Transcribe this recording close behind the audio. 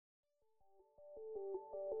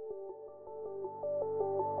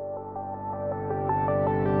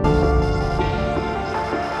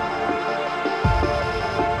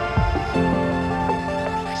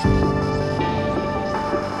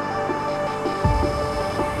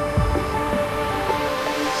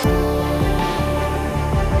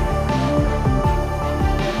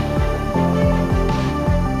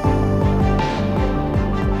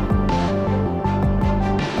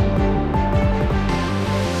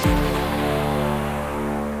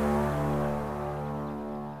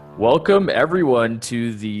Welcome, everyone,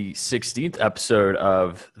 to the 16th episode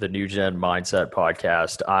of the New Gen Mindset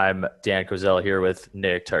Podcast. I'm Dan Kozel here with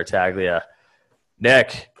Nick Tartaglia.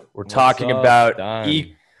 Nick, we're talking about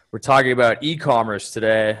e-commerce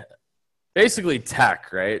today. Basically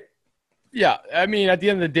tech, right? Yeah, I mean, at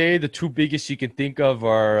the end of the day, the two biggest you can think of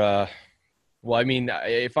are,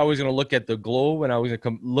 if I was going to look at the globe and I was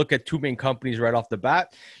going to look at two main companies right off the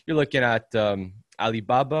bat, you're looking at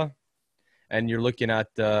Alibaba and you're looking at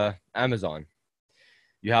Amazon.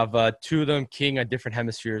 You have two of them king at different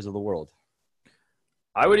hemispheres of the world.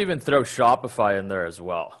 I would even throw Shopify in there as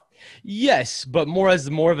well. Yes, but more as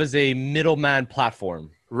a middleman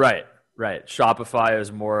platform. Right. Shopify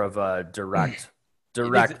is more of a direct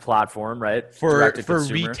platform, right? For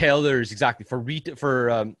retailers, exactly.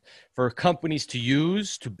 For companies to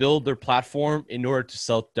use to build their platform in order to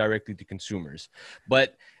sell directly to consumers.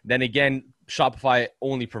 But then again, Shopify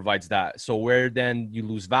only provides that. So where then you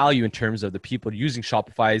lose value in terms of the people using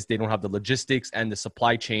Shopify is they don't have the logistics and the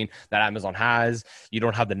supply chain that Amazon has. You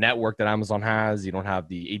don't have the network that Amazon has. You don't have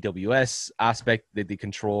the AWS aspect that they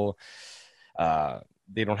control.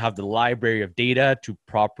 They don't have the library of data to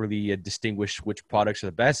properly distinguish which products are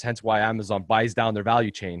the best. Hence why Amazon buys down their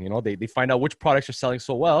value chain. You know, they find out which products are selling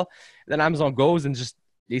so well. Then Amazon goes and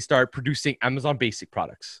they start producing Amazon basic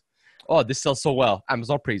products. Oh, this sells so well.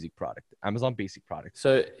 Amazon basic product. Amazon basic product.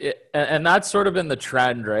 So, and that's sort of been the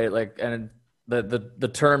trend, right? Like, and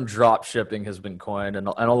the term drop shipping has been coined, and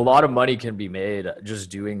a lot of money can be made just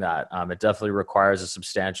doing that. It definitely requires a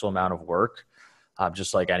substantial amount of work.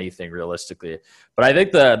 Just like anything realistically. But I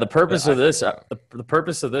think the purpose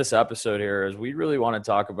of this episode here is we really want to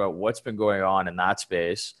talk about what's been going on in that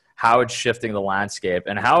space, how it's shifting the landscape,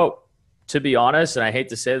 and how, to be honest, and I hate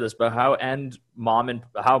to say this, but how mom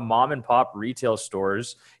and pop retail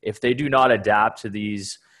stores, if they do not adapt to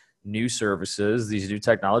these new services, these new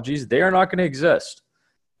technologies, they are not going to exist.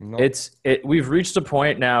 No. We've reached a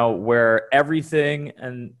point now where everything,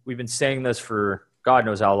 and we've been saying this for God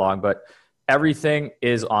knows how long, but everything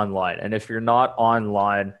is online. And if you're not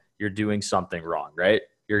online, you're doing something wrong, right?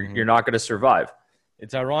 You're not going to survive.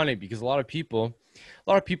 It's ironic because a lot of people,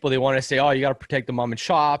 they want to say, oh, you got to protect the mom and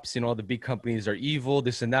shops. You know, the big companies are evil,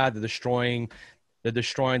 this and that. They're destroying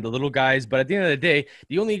the little guys. But at the end of the day,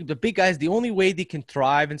 the big guys, the only way they can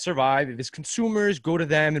thrive and survive if it's consumers go to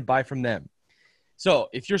them and buy from them. So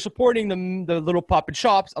if you're supporting the little pop and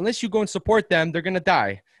shops, unless you go and support them, they're going to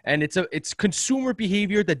die. And it's consumer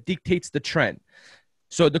behavior that dictates the trend.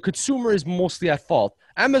 So the consumer is mostly at fault.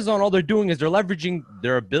 Amazon, all they're doing is they're leveraging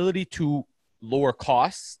their ability to lower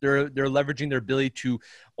costs. They're leveraging their ability to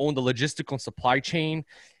own the logistical and supply chain.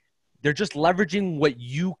 They're just leveraging what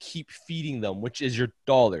you keep feeding them, which is your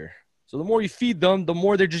dollar. So the more you feed them, the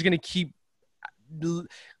more they're just going to keep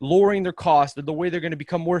lowering their costs, the way they're going to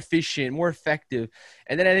become more efficient, more effective.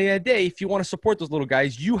 And then at the end of the day, if you want to support those little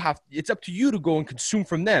guys, it's up to you to go and consume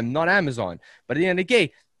from them, not Amazon. But at the end of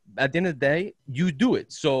the day, you do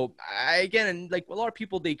it. So again, like a lot of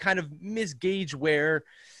people, they kind of misgauge where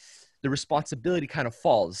the responsibility kind of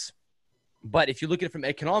falls. But if you look at it from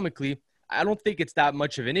economically, I don't think it's that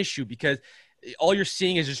much of an issue because all you're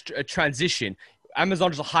seeing is just a transition.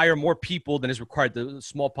 Amazon just hire more people than is required, the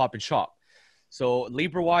small pop and shop. So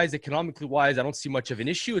labor-wise, economically-wise, I don't see much of an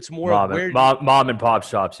issue. It's more mom and pop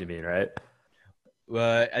shops, you mean, right?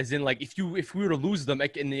 As in, like, if we were to lose them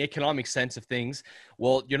in the economic sense of things,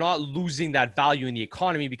 well, you're not losing that value in the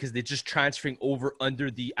economy because they're just transferring over under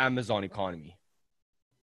the Amazon economy.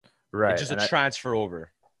 Right. It's just a transfer over.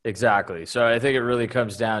 Exactly. So I think it really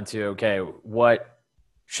comes down to, okay, what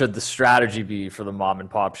should the strategy be for the mom and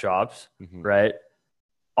pop shops, right?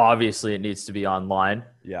 Obviously, it needs to be online.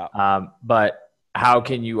 Yeah. But how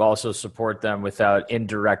can you also support them without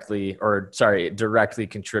directly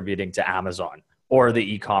contributing to Amazon or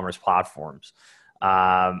the e-commerce platforms?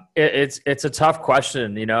 It's a tough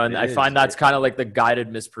question, you know, and I find that's kind of like the guided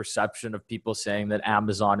misperception of people saying that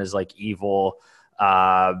Amazon is like evil.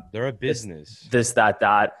 They're a business. This,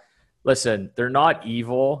 that. Listen, they're not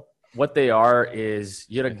evil. What they are is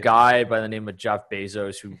you had a guy by the name of Jeff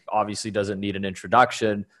Bezos who obviously doesn't need an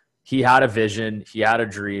introduction. He had a vision, he had a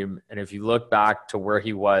dream. And if you look back to where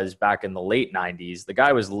he was back in the late 90s, the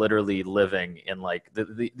guy was literally living in like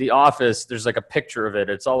the office. There's like a picture of it.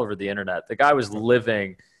 It's all over the internet. The guy was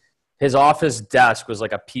living, his office desk was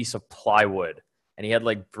like a piece of plywood. And he had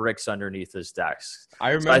like bricks underneath his desk.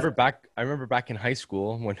 I remember back in high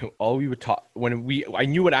school when all we would talk I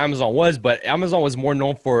knew what Amazon was, but Amazon was more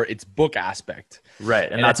known for its book aspect.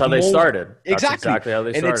 Right. And that's how they started. That's exactly how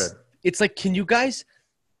they started. It's like, can you guys,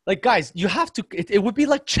 like, guys, you have to, it would be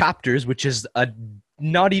like Chapters, which is a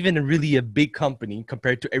not even really a big company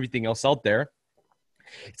compared to everything else out there.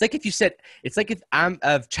 It's like if you said, it's like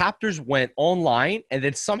if Chapters went online and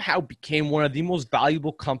then somehow became one of the most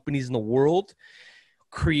valuable companies in the world,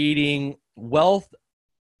 creating wealth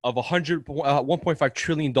of 1.5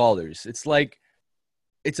 trillion dollars. It's like,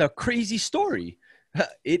 it's a crazy story.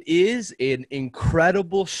 It is an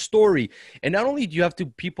incredible story. And not only do you have to,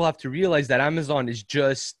 people have to realize that Amazon is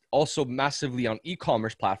just also massively on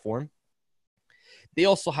e-commerce platform. They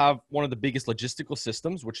also have one of the biggest logistical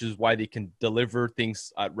systems, which is why they can deliver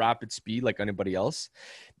things at rapid speed like anybody else.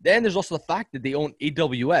 Then there's also the fact that they own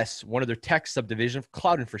AWS, one of their tech subdivision of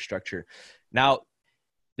cloud infrastructure. Now,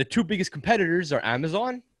 the two biggest competitors are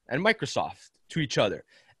Amazon and Microsoft to each other.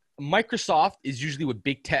 Microsoft is usually with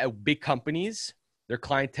big companies. Their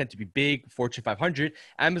clients tend to be big, Fortune 500.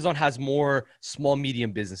 Amazon has more small,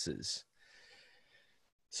 medium businesses.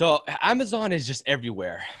 So Amazon is just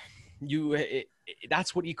everywhere.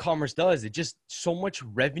 That's what e-commerce does. It just, so much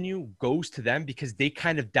revenue goes to them because they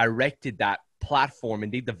kind of directed that platform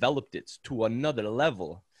and they developed it to another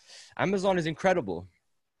level. Amazon is incredible.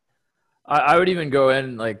 I would even go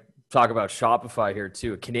in, like, talk about Shopify here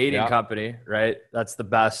too, a Canadian company, right? That's the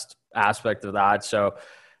best aspect of that. So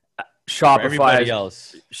Shopify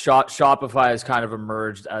has kind of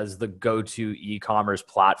emerged as the go-to e-commerce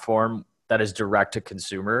platform that is direct to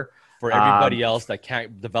consumer for everybody else that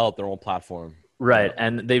can't develop their own platform. Right.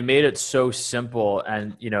 And they've made it so simple.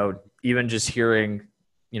 And, you know, even just hearing,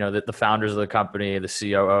 you know, that the founders of the company, the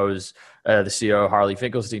COOs, the CEO Harley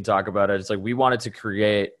Finkelstein talk about it. It's like, we wanted to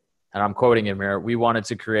create, and I'm quoting him here, we wanted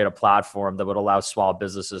to create a platform that would allow small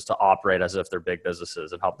businesses to operate as if they're big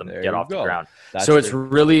businesses and help them get off the ground. So it's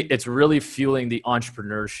really fueling the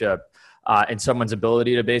entrepreneurship and someone's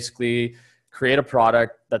ability to basically create a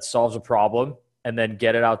product that solves a problem and then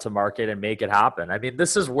get it out to market and make it happen. I mean,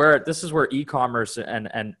 this is where e-commerce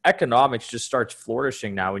and economics just starts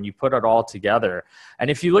flourishing now when you put it all together. And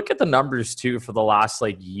if you look at the numbers too, for the last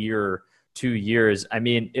like year, 2 years, I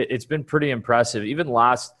mean, it's been pretty impressive. Even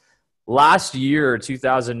last year,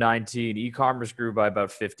 2019, e-commerce grew by about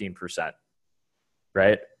 15%,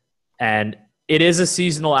 right? And it is a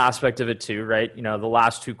seasonal aspect of it too, right? You know, the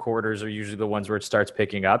last 2 quarters are usually the ones where it starts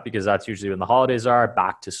picking up because that's usually when the holidays are,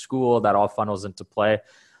 back to school, that all funnels into play.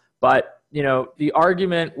 But, you know, the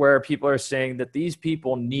argument where people are saying that these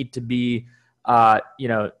people need to be, you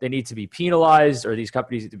know, they need to be penalized, or these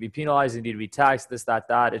companies need to be penalized, they need to be taxed, this, that.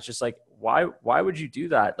 It's just like, why would you do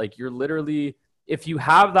that? Like, you're literally, if you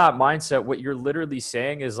have that mindset, what you're literally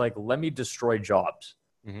saying is like, let me destroy jobs,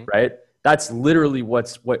 right? That's literally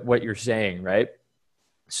what you're saying, right?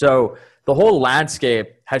 So the whole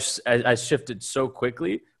landscape has shifted so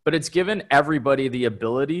quickly, but it's given everybody the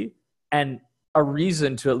ability and a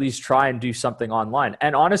reason to at least try and do something online.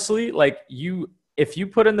 And honestly, like, if you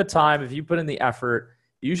put in the time, if you put in the effort,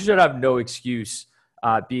 you should have no excuse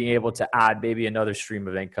being able to add maybe another stream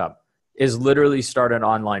of income. Is literally start an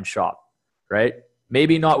online shop, right?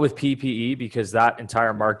 Maybe not with PPE because that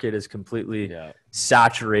entire market is completely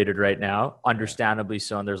saturated right now, understandably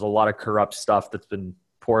so. And there's a lot of corrupt stuff that's been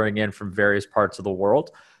pouring in from various parts of the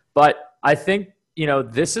world. But I think, you know,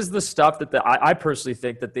 this is the stuff that I personally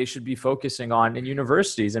think that they should be focusing on in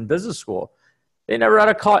universities and business school. They never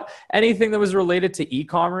had anything that was related to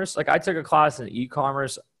e-commerce. Like, I took a class in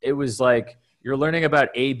e-commerce. It was like, you're learning about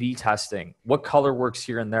A/B testing. What color works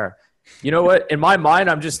here and there? You know what? In my mind,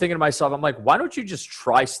 I'm just thinking to myself, I'm like, why don't you just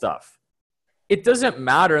try stuff? It doesn't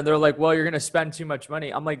matter. And they're like, well, you're going to spend too much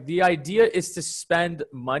money. I'm like, the idea is to spend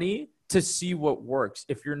money to see what works.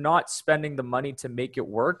 If you're not spending the money to make it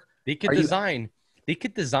work, they could design.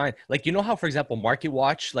 Like, you know how, for example, Market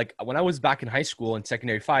Watch, like when I was back in high school in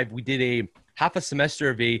secondary 5, we did a half a semester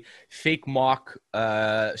of a fake mock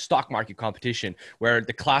stock market competition where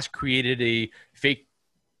the class created a fake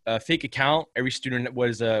account. Every student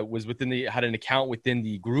was had an account within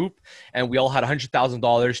the group, and we all had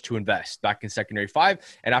 $100,000 to invest back in secondary 5.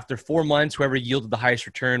 And after 4 months, whoever yielded the highest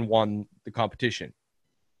return won the competition.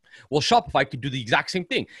 Well, Shopify could do the exact same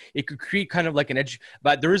thing. It could create kind of like an edge,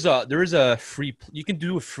 but there is a free, you can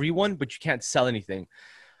do a free one, but you can't sell anything.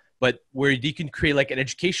 But where you can create like an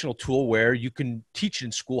educational tool where you can teach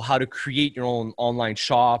in school how to create your own online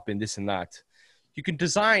shop and this and that. You can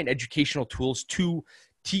design educational tools to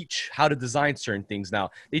teach how to design certain things.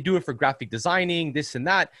 Now they do it for graphic designing, this and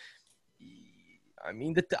that. I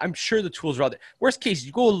mean, I'm sure the tools are out there. Worst case,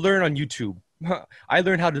 you go learn on YouTube. I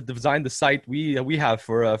learned how to design the site we have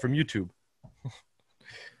for from YouTube.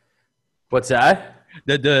 What's that?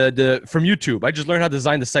 The from YouTube. I just learned how to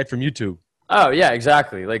design the site from YouTube. Oh yeah,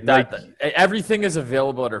 exactly. Like that. Like, Everything is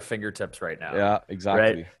available at our fingertips right now. yeah, Right.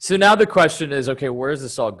 exactly. So now the question is, okay, where is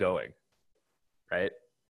this all going? Right.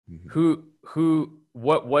 Mhm.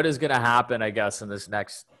 What is going to happen? I guess in these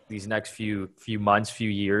next few months, few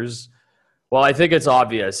years. Well, I think it's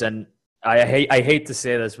obvious, and I hate to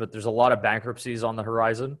say this, but there's a lot of bankruptcies on the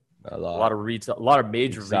horizon. A A lot lot. of retail, a lot of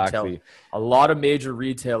major retail, Exactly. a lot of major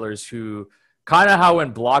retailers who kind of how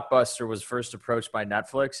when Blockbuster was first approached by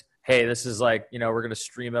Netflix. Hey, this is like, we're going to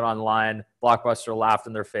stream it online. Blockbuster laughed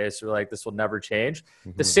in their face. They're like, this will never change.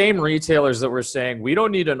 The Mhm. same retailers that were saying we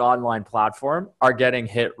don't need an online platform are getting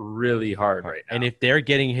hit really hard right And now. if they're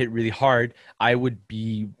getting hit really hard, I would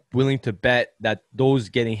be willing to bet that those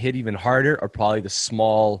getting hit even harder are probably the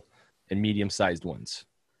small and medium-sized ones.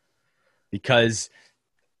 Because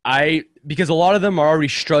because a lot of them are already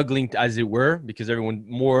struggling as it were, because there's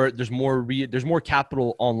more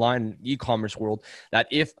capital online in e-commerce world, that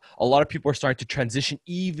if a lot of people are starting to transition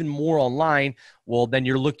even more online, well, then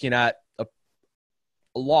you're looking at a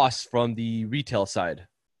loss from the retail side.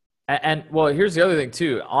 Well, here's the other thing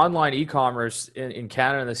too. Online e-commerce in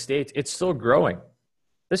Canada and the States, it's still growing.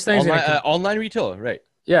 This thing's Online gonna online retail, right?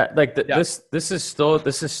 yeah, like Yeah, this is still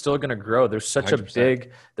gonna grow. $100%. There's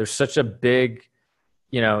such a big,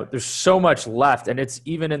 there's so much left, and it's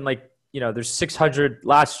even in like, there's 600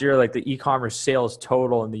 last year. Like the e-commerce sales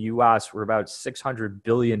total in the U.S. were about $600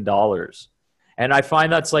 billion, and I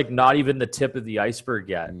find that's like not even the tip of the iceberg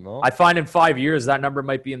yet. No. I find in 5 years that number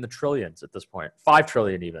might be in the trillions at this point, 5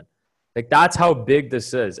 trillion even. Like that's how big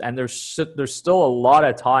this is, and there's still a lot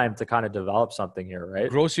of time to kind of develop something here, right?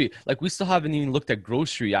 Grocery, like we still haven't even looked at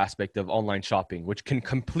grocery aspect of online shopping, which can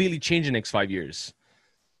completely change in the next 5 years.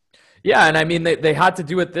 Yeah, and I mean they had to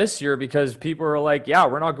do it this year because people were like, yeah,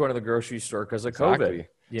 we're not going to the grocery store because of COVID.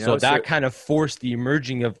 Exactly. So that kind of forced the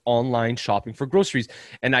emerging of online shopping for groceries.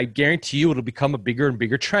 And I guarantee you it'll become a bigger and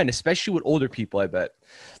bigger trend, especially with older people. I bet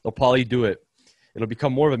they'll probably do it. It'll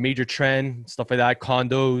become more of a major trend, stuff like that.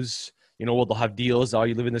 Condos, they'll have deals. Oh,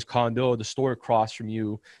 you live in this condo, the store across from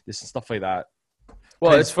you, this and stuff like that.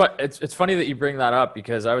 Well, it's funny that you bring that up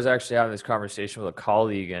because I was actually having this conversation with a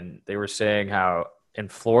colleague, and they were saying how in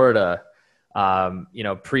Florida,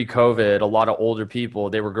 pre-COVID, a lot of older people,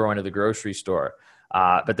 they were going to the grocery store.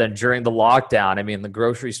 But then during the lockdown, I mean, the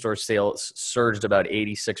grocery store sales surged about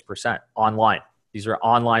 86% online. These are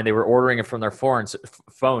online. They were ordering it from their phone.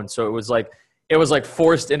 So it was like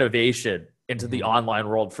forced innovation into the online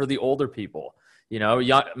world for the older people.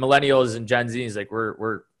 Young millennials and Gen Zs, like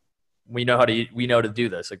we know how to do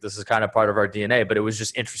this. Like this is kind of part of our DNA. But it was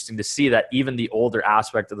just interesting to see that even the older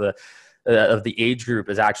aspect of the age group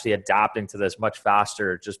is actually adapting to this much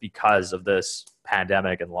faster just because of this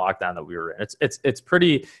pandemic and lockdown that we were in.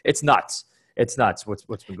 It's nuts. It's nuts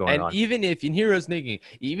what's been going on. And even if, and here I was thinking,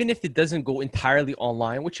 even if it doesn't go entirely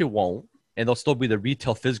online, which it won't, and there'll still be the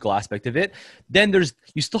retail physical aspect of it, then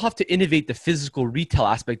you still have to innovate the physical retail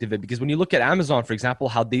aspect of it. Because when you look at Amazon, for example,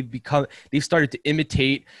 how they've started to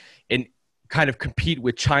imitate and kind of compete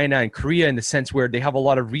with China and Korea in the sense where they have a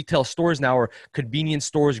lot of retail stores now, or convenience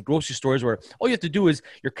stores, grocery stores, where all you have to do is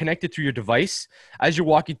you're connected through your device. As you're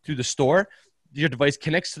walking through the store, your device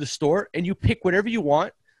connects to the store and you pick whatever you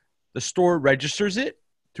want. The store registers it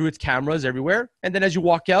through its cameras everywhere. And then as you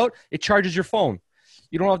walk out, it charges your phone.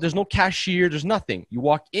 There's no cashier, there's nothing. You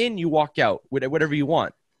walk in, you walk out with whatever you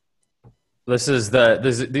want. These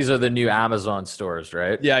are the new Amazon stores,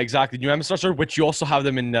 right? Yeah, exactly. New Amazon store, which you also have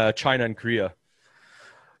them in China and Korea.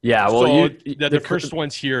 Yeah, well, so they're the first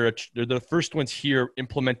ones here. They're the first ones here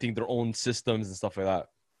implementing their own systems and stuff like that.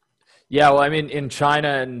 Yeah, well, I mean, in China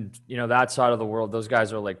and that side of the world, those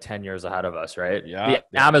guys are like 10 years ahead of us, right? Yeah.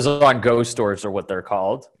 The Amazon Go stores are what they're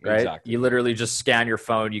called, right? Exactly. You literally just scan your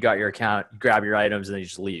phone, you got your account, you grab your items, and then you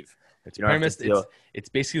just leave. It's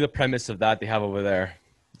basically the premise of that they have over there.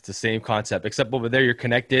 It's the same concept, except over there you're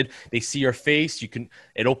connected. They see your face.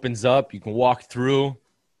 It opens up. You can walk through.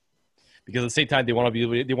 Because at the same time they want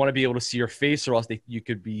to be able to see your face, or else you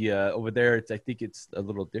could be over there. I think it's a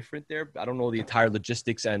little different there. I don't know the entire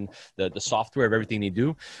logistics and the software of everything they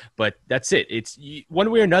do, but that's it. It's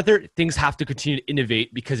one way or another. Things have to continue to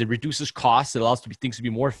innovate because it reduces costs. It allows things to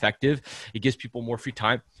be more effective. It gives people more free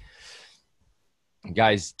time.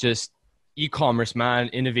 Guys, just e-commerce, man,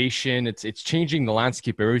 innovation. It's changing the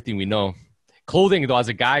landscape of everything we know. Clothing, though, as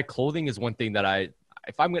a guy, clothing is one thing that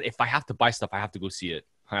if I have to buy stuff, I have to go see it.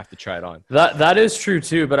 I have to try it on. That is true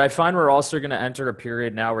too, but I find we're also going to enter a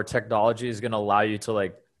period now where technology is going to allow you to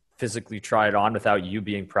like physically try it on without you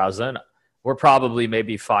being present. we're probably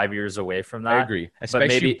maybe 5 years away from that. I agree,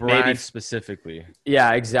 especially brands specifically.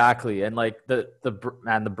 Yeah, exactly. And like the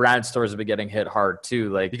brand stores have been getting hit hard too.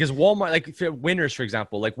 Like because Walmart, like Winners, for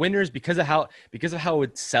example, like Winners, because of how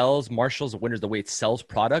it sells, Marshalls, Winners, the way it sells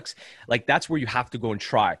products, like that's where you have to go and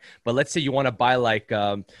try. But let's say you want to buy a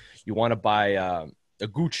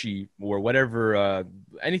Gucci or whatever,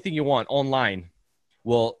 anything you want online.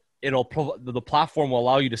 Well, the platform will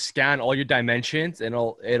allow you to scan all your dimensions, and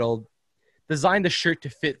it'll design the shirt to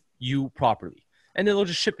fit you properly, and it'll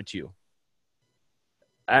just ship it to you.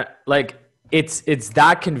 Like it's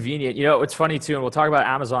that convenient. You know, it's funny too, and we'll talk about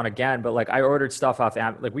Amazon again. But like, I ordered stuff off,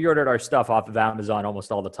 like we ordered our stuff off of Amazon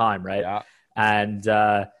almost all the time, right? Yeah. And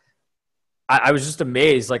I was just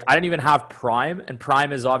amazed. Like, I didn't even have Prime, and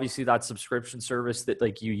Prime is obviously that subscription service that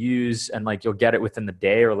like you use, and like you'll get it within the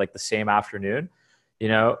day or like the same afternoon, you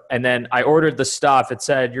know. And then I ordered the stuff. It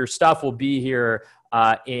said your stuff will be here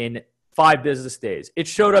in 5 business days. It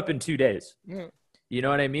showed up in 2 days. You know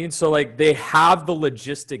what I mean? So like they have the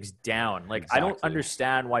logistics down. Like exactly. I don't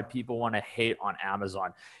understand why people want to hate on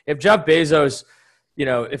Amazon. If Jeff Bezos, you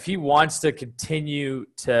know, if he wants to continue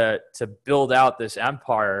to build out this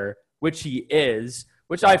empire, which he is,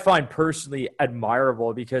 which I find personally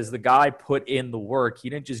admirable because the guy put in the work. He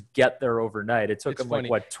didn't just get there overnight. It took him like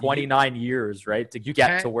what 29 years, right, to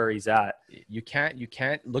get to where he's at. You can't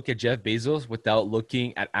look at Jeff Bezos without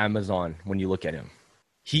looking at Amazon when you look at him.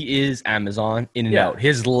 He is Amazon in and out.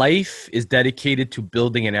 His life is dedicated to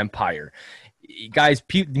building an empire. Guys,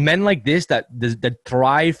 men like this that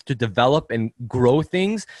thrive to develop and grow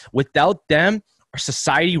things, without them, our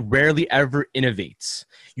society rarely ever innovates.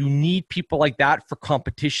 You need people like that for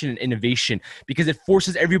competition and innovation because it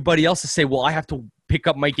forces everybody else to say, well, I have to pick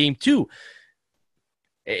up my game too.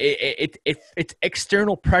 It's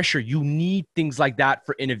external pressure. You need things like that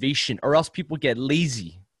for innovation, or else people get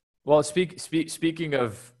lazy. Well, speaking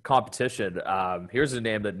of competition, here's a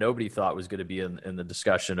name that nobody thought was going to be in the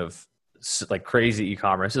discussion of like crazy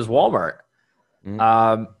e-commerce is Walmart.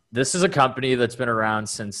 This is a company that's been around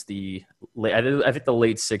since I think the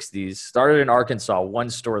late 60s. Started in Arkansas, one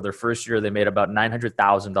store. Their first year, they made about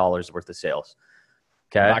 $900,000 worth of sales.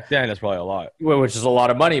 Okay, back then that's probably a lot, which is a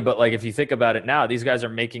lot of money. But like if you think about it now, these guys are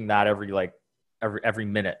making that every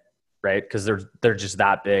minute, right? Because they're just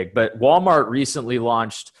that big. But Walmart recently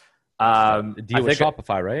launched a deal with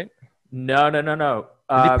Shopify, right? No.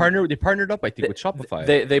 They partnered up, I think, with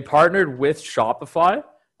Shopify. They partnered with Shopify,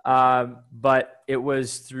 but it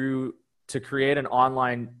was to create an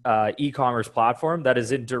online e-commerce platform that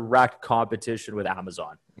is in direct competition with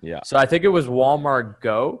Amazon. Yeah. So I think it was Walmart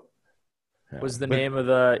Go was the name of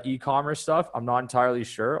the e-commerce stuff. I'm not entirely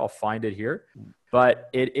sure. I'll find it here. But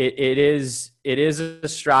it is a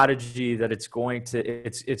strategy that it's going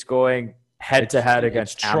head to head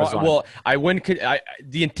against Amazon. Well,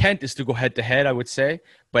 the intent is to go head to head, I would say,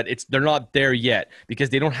 but they're not there yet because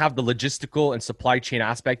they don't have the logistical and supply chain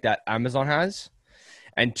aspect that Amazon has.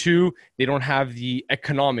 And 2, they don't have the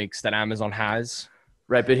economics that Amazon has.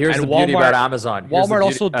 Right, but here's the beauty about Amazon.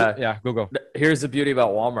 Go. Here's the beauty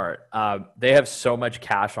about Walmart. They have so much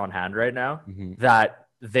cash on hand right now that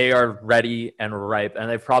they are ready and ripe, and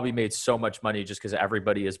they've probably made so much money just because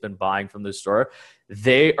everybody has been buying from the store.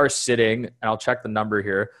 They are sitting, and I'll check the number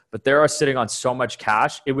here, but they are sitting on so much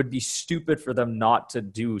cash. It would be stupid for them not to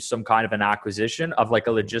do some kind of an acquisition of like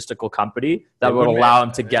a logistical company that would allow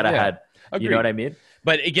them to get ahead. Agreed. You know what I mean?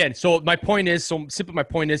 But again, my point is, from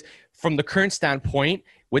the current standpoint,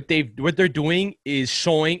 what they're doing is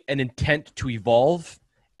showing an intent to evolve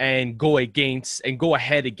and go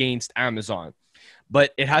ahead against Amazon.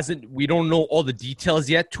 But we don't know all the details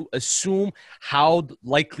yet to assume how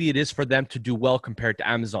likely it is for them to do well compared to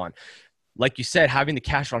Amazon. Like you said, having the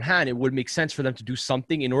cash on hand, it would make sense for them to do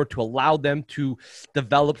something in order to allow them to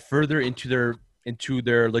develop further into their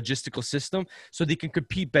logistical system so they can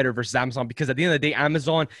compete better versus Amazon. Because at the end of the day,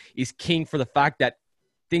 Amazon is king for the fact that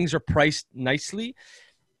things are priced nicely.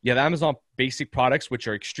 You have Amazon basic products, which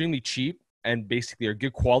are extremely cheap and basically are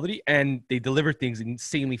good quality, and they deliver things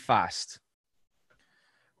insanely fast.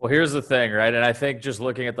 Well, here's the thing, right? And I think just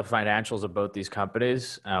looking at the financials of both these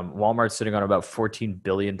companies, Walmart's sitting on about $14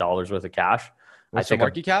 billion worth of cash. What's their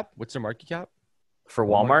market cap? For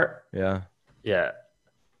Walmart? Yeah.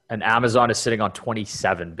 And Amazon is sitting on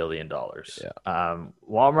 $27 billion. Yeah.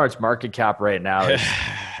 Walmart's market cap right now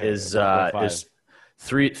is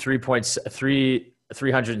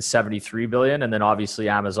 373 billion, and then obviously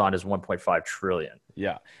Amazon is 1.5 trillion.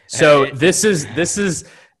 Yeah. So this is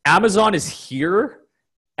Amazon is here,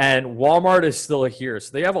 and Walmart is still here.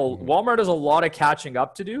 So they have Walmart has a lot of catching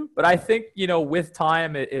up to do, but I think with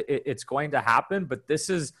time it's going to happen. But this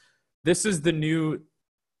is this is the new,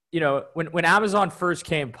 when Amazon first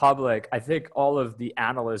came public, I think all of the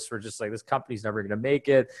analysts were just like, this company's never going to make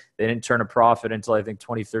it. They didn't turn a profit until I think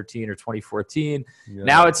 2013 or 2014. Yeah.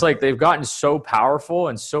 Now it's like they've gotten so powerful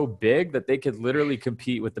and so big that they could literally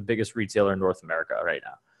compete with the biggest retailer in North America right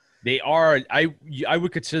now. They are. I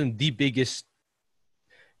would consider them the biggest,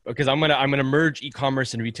 because I'm gonna merge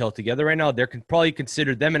e-commerce and retail together right now. They're probably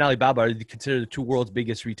considered, them and Alibaba are considered the two world's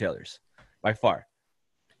biggest retailers by far.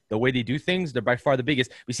 The way they do things, they're by far the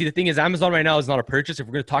biggest. We see the thing is Amazon right now is not a purchase. If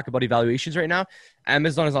we're going to talk about evaluations right now,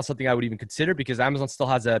 Amazon is not something I would even consider, because Amazon still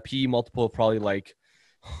has a PE multiple of probably like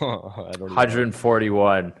I don't know,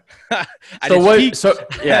 141.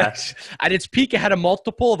 Yeah. At its peak, it had a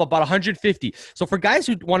multiple of about 150. So for guys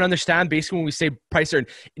who want to understand, basically when we say price earn,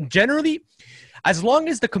 generally, as long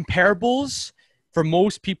as the comparables for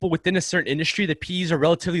most people within a certain industry, the PEs are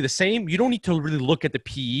relatively the same, you don't need to really look at the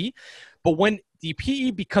PE. But when the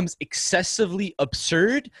PE becomes excessively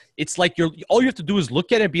absurd, it's like all you have to do is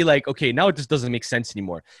look at it and be like, okay, now it just doesn't make sense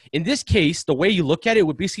anymore. In this case, the way you look at it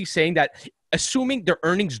would basically saying that assuming their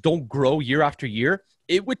earnings don't grow year after year,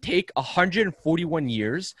 it would take 141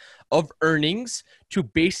 years of earnings to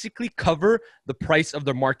basically cover the price of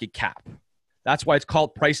their market cap. That's why it's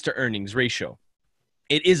called price to earnings ratio.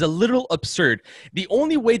 It is a little absurd. The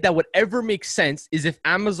only way that would ever make sense is if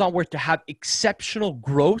Amazon were to have exceptional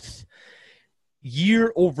growth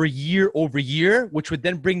year over year over year, which would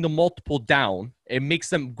then bring the multiple down. It makes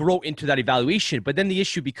them grow into that evaluation. But then the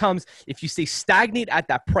issue becomes, if you stay stagnant at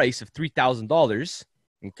that price of $3,000,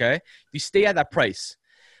 okay, if you stay at that price,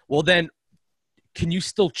 well then, can you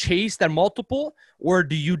still chase that multiple, or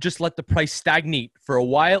do you just let the price stagnate for a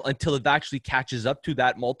while until it actually catches up to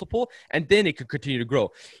that multiple, and then it can continue to grow?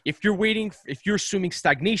 If you're assuming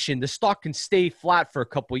stagnation, the stock can stay flat for a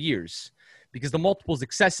couple of years because the multiple is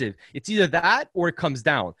excessive. It's either that or it comes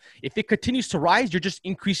down. If it continues to rise, you're just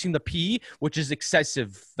increasing the PE, which is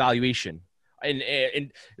excessive valuation.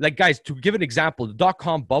 And like, guys, to give an example, the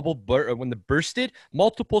dot-com bubble, when it bursted,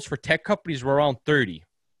 multiples for tech companies were around 30.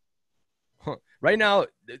 Right now,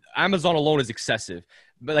 Amazon alone is excessive.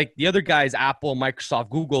 But like the other guys, Apple, Microsoft,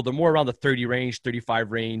 Google, they're more around the 30 range,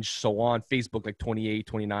 35 range, so on. Facebook, like 28,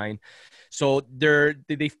 29. So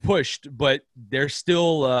they've pushed, but they're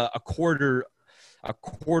still a quarter, a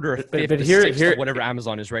fifth, a sixth of whatever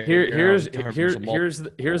Amazon is right now. Here's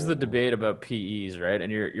the debate about PEs, right?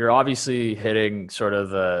 And you're obviously hitting sort of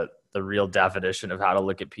the real definition of how to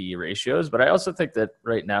look at PE ratios. But I also think that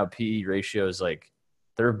right now PE ratios, like,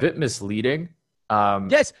 they're a bit misleading.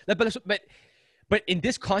 Yes, but in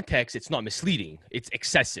this context, it's not misleading. It's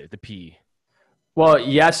excessive, the PE. Well,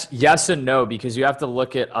 yes and no, because you have to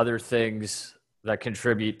look at other things that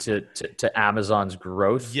contribute to Amazon's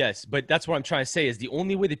growth. Yes, but that's what I'm trying to say is the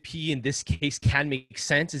only way the PE in this case can make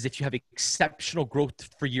sense is if you have exceptional growth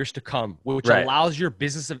for years to come, which allows your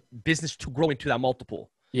business to grow into that multiple.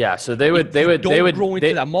 Yeah, so they would grow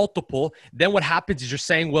into that multiple. Then what happens is you're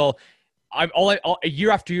saying, well, a year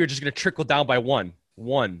after year, just going to trickle down by one,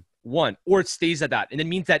 or it stays at that. And it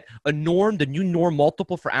means that the new norm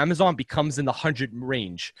multiple for Amazon becomes in the 100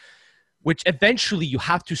 range, which eventually you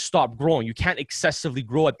have to stop growing. You can't excessively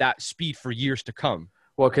grow at that speed for years to come.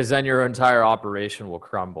 Well, because then your entire operation will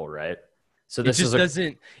crumble, right? So this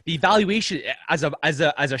the evaluation as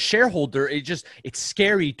a shareholder, it's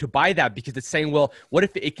scary to buy that, because it's saying, well, what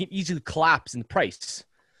if it can easily collapse in price?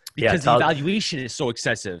 Because the valuation is so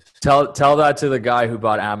excessive. Tell that to the guy who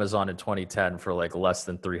bought Amazon in 2010 for like less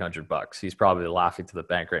than $300. He's probably laughing to the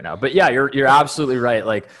bank right now. But yeah, you're absolutely right.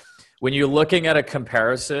 Like, when you're looking at a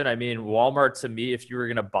comparison, I mean, Walmart, to me, if you were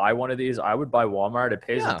going to buy one of these, I would buy Walmart. It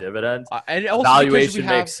pays a dividend. And also valuation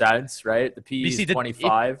makes sense, right? The PE is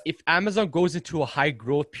 25. If Amazon goes into a high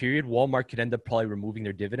growth period, Walmart could end up probably removing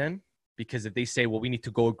their dividend. Because if they say, well, we need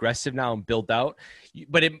to go aggressive now and build out,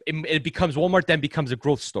 but it becomes, Walmart then becomes a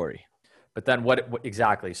growth story. But then what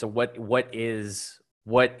exactly? So what is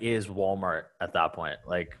Walmart at that point?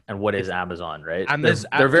 Like, and what is Amazon, right?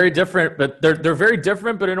 They're very different, but they're very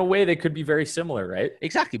different, but in a way they could be very similar, right?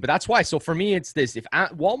 Exactly. But that's why. So for me, it's this: if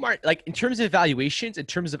Walmart, like in terms of evaluations, in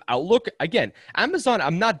terms of outlook, again, Amazon,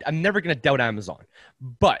 I'm never going to doubt Amazon,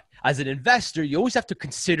 but as an investor, you always have to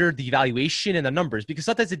consider the valuation and the numbers, because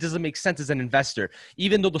sometimes it doesn't make sense as an investor.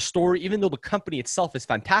 Even though the company itself is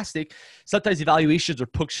fantastic, sometimes the valuations are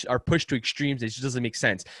pushed to extremes. It just doesn't make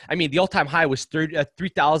sense. I mean, the all-time high was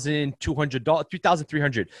 $3,200,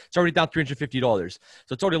 $3,300. It's already down $350.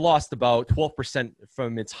 So it's already lost about 12%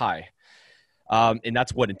 from its high. And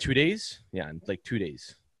that's what, in 2 days? Yeah, in like 2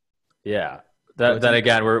 days. Yeah. Then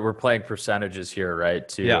again, we're playing percentages here, right?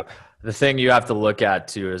 the thing you have to look at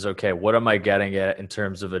too is, okay, what am I getting at in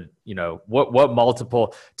terms of what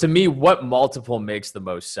multiple, to me, what multiple makes the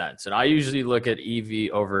most sense? And I usually look at EV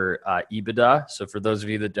over EBITDA. So for those of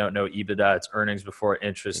you that don't know EBITDA, it's earnings before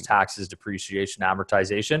interest, taxes, depreciation,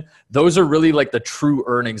 amortization. Those are really like the true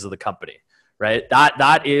earnings of the company, right?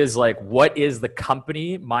 That is like, what is the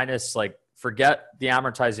company minus, like, forget the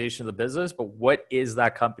amortization of the business, but what is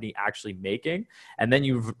that company actually making? And then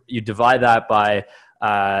you divide that by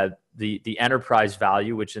the enterprise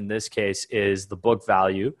value, which in this case is the book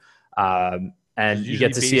value, and you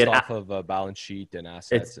get to see it off of a balance sheet and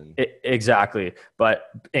assets, exactly, but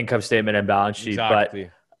income statement and balance sheet, exactly.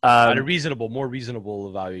 But at a more reasonable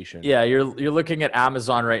evaluation. Yeah, you're looking at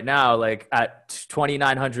Amazon right now, like at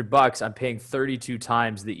 $2,900, I'm paying 32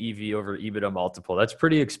 times the EV over EBITDA multiple. That's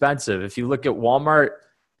pretty expensive. If you look at Walmart,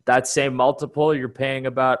 that same multiple, you're paying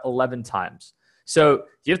about 11 times. So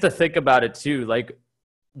you have to think about it too. Like,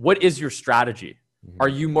 what is your strategy? Are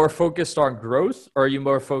you more focused on growth, or are you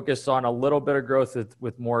more focused on a little bit of growth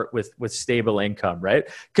with stable income, right?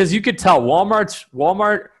 Because you could tell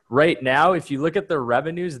Walmart right now, if you look at their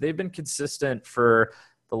revenues, they've been consistent for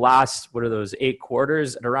the last, what are those, 8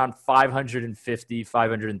 quarters at around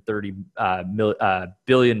 $530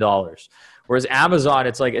 billion. Whereas Amazon,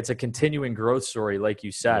 it's a continuing growth story, like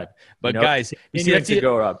you said. But guys, you see, that's to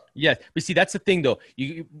go up. Yeah, but see, that's the thing though.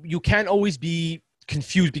 You can't always be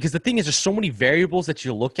confused, because the thing is, there's so many variables that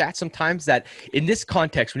you look at sometimes, that in this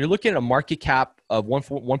context, when you're looking at a market cap of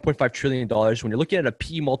 $1.5 trillion, when you're looking at a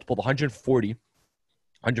P multiple of 140,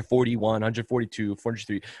 141, 142,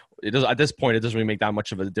 403, at this point, it doesn't really make that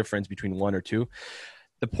much of a difference between 1 or 2.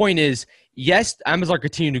 The point is, yes, Amazon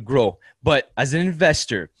continue to grow, but as an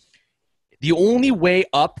investor, the only way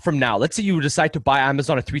up from now, let's say you decide to buy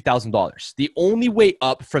Amazon at $3,000. The only way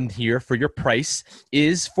up from here for your price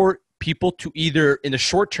is for people to either, in the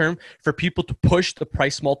short term, for people to push the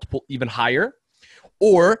price multiple even higher,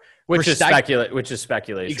 or which is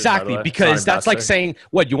speculation. Exactly, because that's like saying,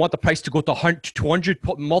 what, you want the price to go to 100 to 200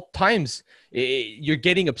 times? You're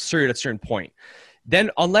getting absurd at a certain point. Then,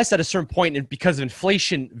 unless at a certain point, and because of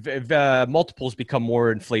inflation, multiples become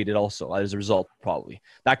more inflated also as a result, probably.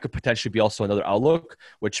 That could potentially be also another outlook,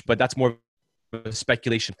 but that's more a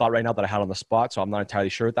speculation thought right now that I had on the spot, so I'm not entirely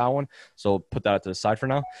sure with that one. So put that to the side for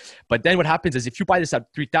now. But then what happens is, if you buy this at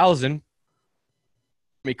 3,000,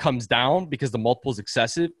 it comes down because the multiple is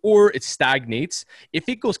excessive, or it stagnates. If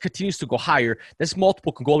it continues to go higher, this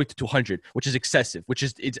multiple can go all the way to 200, which is excessive, which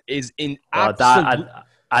is in absolute.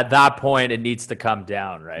 At that point, it needs to come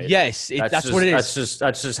down, right? Yes, that's what it is.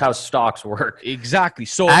 That's just how stocks work. Exactly.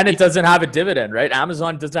 So, and it doesn't have a dividend, right?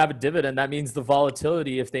 Amazon doesn't have a dividend. That means the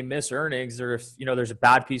volatility, if they miss earnings, or if there's a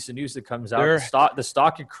bad piece of news that comes out, the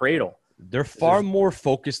stock could cradle. They're far more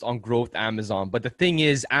focused on growth, Amazon. But the thing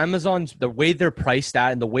is, Amazon's, the way they're priced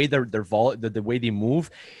at and the way the way they move,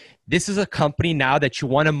 this is a company now that you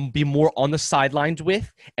want to be more on the sidelines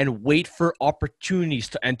with and wait for opportunities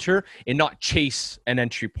to enter, and not chase an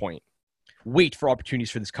entry point. Wait for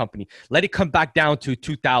opportunities for this company. Let it come back down to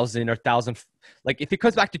 2,000 or 1,000. Like, if it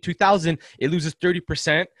comes back to 2,000, it loses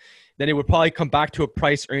 30%. Then it would probably come back to a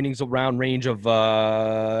price earnings around range of,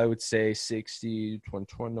 I would say 60,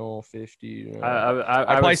 20, 50. I'd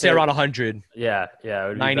probably say around 100. Yeah.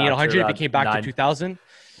 90 and 100 if it came back to 2,000.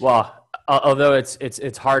 Well, although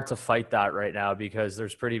it's hard to fight that right now, because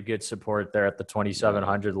there's pretty good support there at the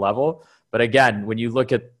 2,700 level. But again, when you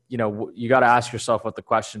look at, you got to ask yourself what the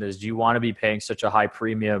question is. Do you want to be paying such a high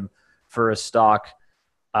premium for a stock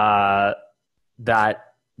that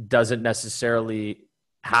doesn't necessarily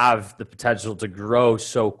have the potential to grow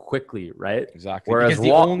so quickly, right? Exactly. Whereas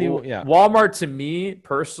Walmart, to me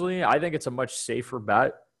personally, I think it's a much safer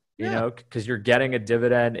bet. Because you're getting a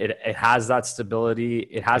dividend. It has that stability.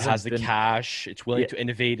 It has the cash. It's willing to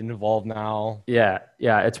innovate and evolve now. Yeah.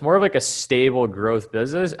 It's more of like a stable growth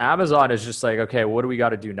business. Amazon is just like, okay, what do we got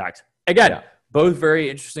to do next? Again, both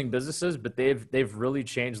very interesting businesses, but they've really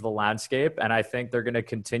changed the landscape, and I think they're going to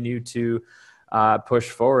continue to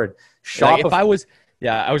push forward. I was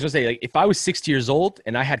going to say, like, if I was 60 years old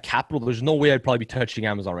and I had capital, there's no way I'd probably be touching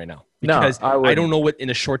Amazon right now. Because I don't know what in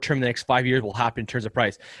the short term, the next 5 years will happen in terms of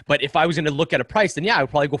price. But if I was going to look at a price, then I would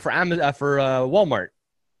probably go for Walmart.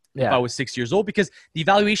 If I was 6 years old, because the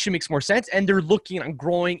valuation makes more sense, and they're looking at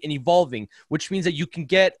growing and evolving, which means that you can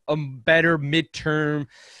get a better midterm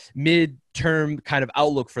kind of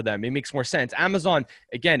outlook for them. It makes more sense. Amazon,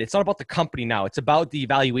 again, it's not about the company now. It's about the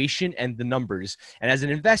valuation and the numbers. And as an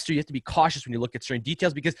investor, you have to be cautious when you look at certain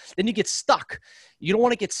details, because then you get stuck. You don't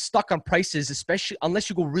want to get stuck on prices, especially unless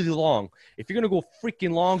you go really long. If you're going to go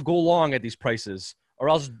freaking long, go long at these prices. or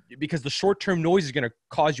else because the short-term noise is going to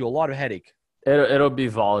cause you a lot of headache. It'll be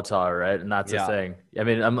volatile, right? And that's the Yeah, thing. I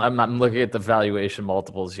mean, I'm looking at the valuation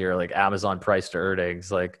multiples here, like Amazon price to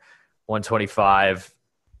earnings, like 125,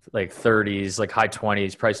 like 30s, like high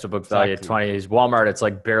 20s, price to book value at exactly. 20s. Walmart, it's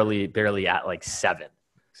like barely at like 7.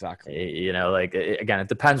 Exactly. You know, like again, it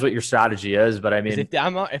depends what your strategy is, but I Because mean,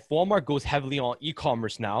 if Walmart goes heavily on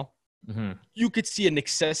e-commerce now, mhm. you could see an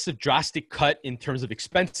excessive drastic cut in terms of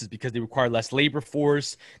expenses because they require less labor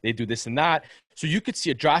force, they do this and that. So you could see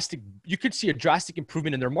a drastic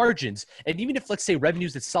improvement in their margins. And even if, let's say,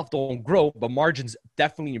 revenues itself don't grow, but margins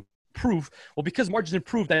definitely improve, well, because margins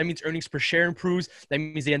improve, that means earnings per share improves, that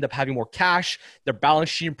means they end up having more cash, their balance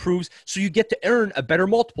sheet improves, so you get to earn a better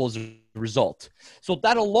multiple as a result. So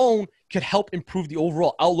that alone could help improve the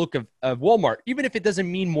overall outlook of Walmart. Even if it doesn't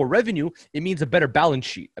mean more revenue, it means a better balance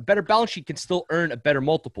sheet. A better balance sheet can still earn a better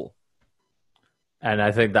multiple. And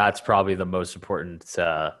I think that's probably the most important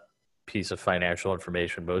piece of financial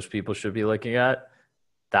information most people should be looking at.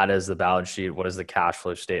 That is the balance sheet. What does the cash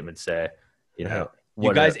flow statement say? You know,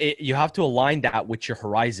 You guys, you have to align that with your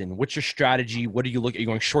horizon. What's your strategy? What do you look at? Are you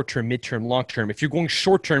going short term, midterm, long term? If you're going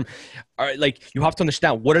short term, like you have to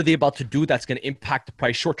understand what are they about to do that's going to impact the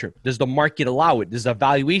price short term. Does the market allow it? Does the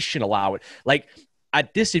valuation allow it? Like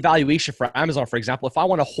at this evaluation for Amazon, for example, if I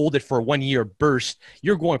want to hold it for a 1 year burst,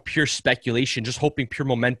 you're going pure speculation, just hoping pure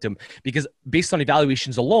momentum, because based on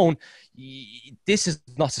evaluations alone, this is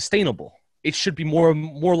not sustainable. It should be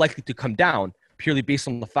more likely to come down purely based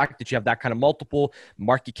on the fact that you have that kind of multiple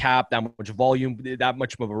market cap, that much volume, that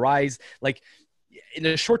much of a rise. Like in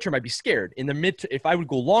the short term, I'd be scared. In the mid, if I would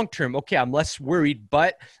go long term, okay, I'm less worried,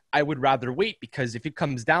 but I would rather wait, because if it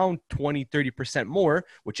comes down 20, 30% more,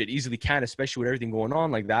 which it easily can, especially with everything going on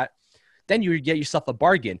like that, then you get yourself a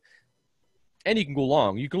bargain and you can go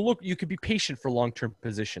long. You could be patient for long-term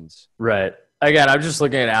positions. right. Again, I'm just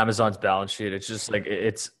looking at Amazon's balance sheet. It's just like,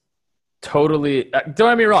 it's totally, don't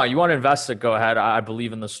get me wrong. You want to invest it, go ahead. I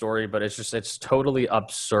believe in the story, but it's totally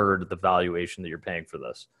absurd, the valuation that you're paying for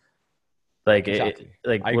this. Like, Exactly.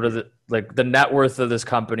 what are the net worth of this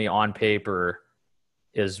company on paper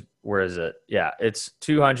is, where is it? Yeah, it's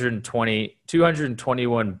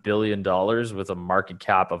 $221 billion with a market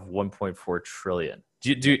cap of 1.4 trillion.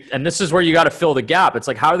 And this is where you got to fill the gap. It's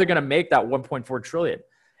like, how are they going to make that 1.4 trillion?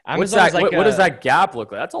 What's that? What does that gap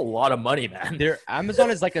look like? That's a lot of money, man. Amazon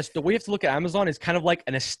is like the way you have to look at Amazon is kind of like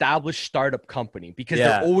an established startup company, because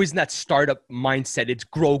they're always in that startup mindset. It's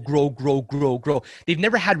grow, grow, grow, grow, grow. They've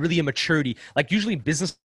never had really a maturity. Like usually in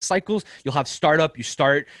business cycles, you'll have startup, you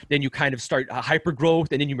start, then you kind of start hyper growth,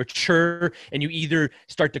 and then you mature, and you either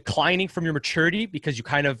start declining from your maturity because you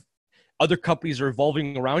kind of other companies are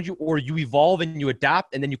evolving around you, or you evolve and you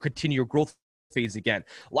adapt, and then you continue your growth phase again.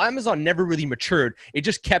 Well, Amazon never really matured. It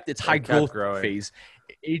just kept its high growth phase.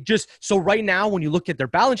 So right now, when you look at their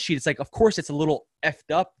balance sheet, it's like, of course, it's a little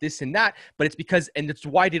effed up, this and that, but it's because, and it's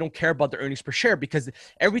why they don't care about their earnings per share, because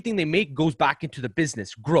everything they make goes back into the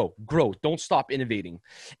business. Grow, don't stop innovating.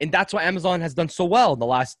 And that's why Amazon has done so well in the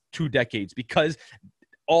last 2 decades, because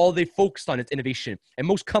all they focused on is innovation. And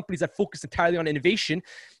most companies that focus entirely on innovation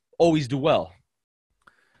always do well.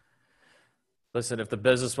 Listen, if the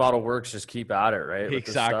business model works, just keep at it, right?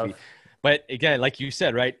 Exactly. But again, like you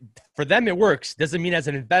said, right? For them, it works. Doesn't mean as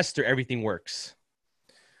an investor, everything works.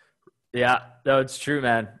 Yeah, no, it's true,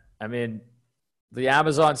 man. I mean, the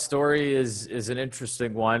Amazon story is an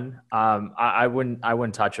interesting one. I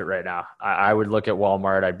wouldn't touch it right now. I would look at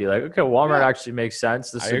Walmart. I'd be like, okay, Walmart actually makes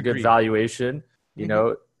sense. This is a good valuation. You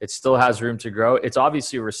know, it still has room to grow. It's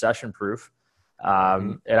obviously recession proof.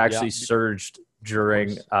 It actually surged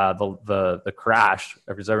during the crash,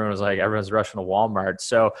 because everyone's rushing to Walmart.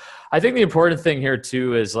 So I think the important thing here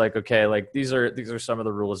too is like, okay, like these are some of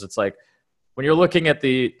the rules. It's like when you're looking at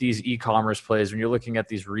these e-commerce plays, when you're looking at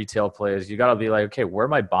these retail plays, you got to be like, okay, where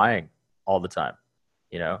am I buying all the time?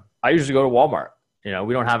 You know, I usually go to Walmart. You know,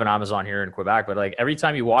 we don't have an Amazon here in Quebec, but like every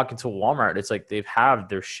time you walk into Walmart, it's like they've have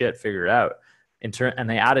their shit figured out. And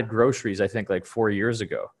they added groceries, I think, like 4 years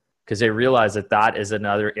ago, because they realized that is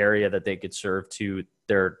another area that they could serve to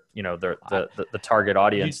their, you know, the target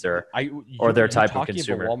audience their type of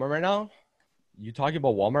consumer. You talking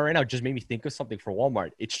about Walmart right now just made me think of something for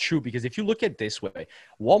Walmart. It's true, because if you look at it this way,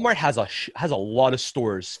 Walmart has a lot of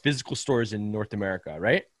stores, physical stores in North America,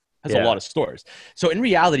 right? Has a lot of stores. So in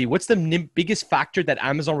reality, what's the biggest factor that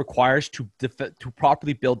Amazon requires to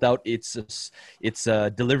properly build out its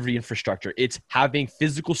delivery infrastructure? It's having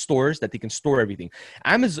physical stores that they can store everything.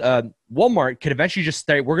 Walmart could eventually just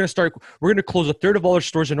start. We're going to close a third of all our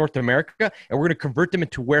stores in North America, and we're going to convert them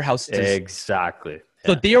into warehouses. Exactly.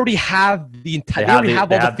 So they already have the entire, they already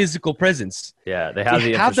have all the physical presence. Yeah, they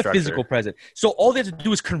have the physical presence. So all they have to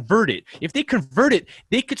do is convert it. If they convert it,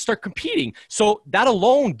 they could start competing. So that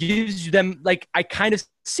alone gives them, like, I kind of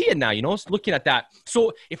see it now, looking at that.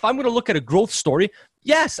 So if I'm going to look at a growth story,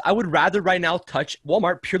 yes, I would rather right now touch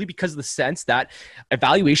Walmart purely because of the sense that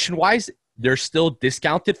evaluation wise, they're still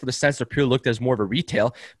discounted for the sense they're purely looked as more of a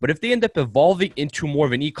retail. But if they end up evolving into more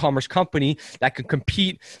of an e-commerce company that can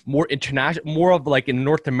compete more international, more of like in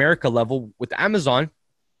North America level with Amazon,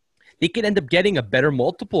 they could end up getting a better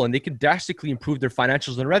multiple and they could drastically improve their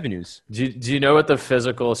financials and revenues. Do you know what the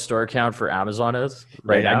physical store count for Amazon is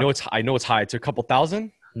right now? I know it's high. It's a couple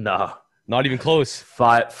thousand. No, not even close.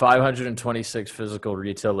 526 physical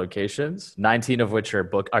retail locations, 19 of which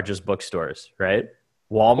are just bookstores, right?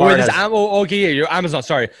 Walmart you're Amazon.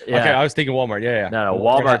 Sorry. Yeah. Okay, I was thinking Walmart. Yeah. No.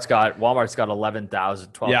 Walmart's got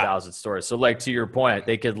 11,000, 12,000 stores. So, like, to your point,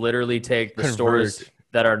 they could literally take the stores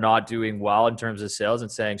that are not doing well in terms of sales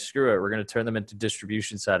and saying, screw it, we're going to turn them into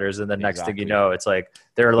distribution centers. And then next thing you know, it's like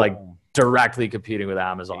they're like directly competing with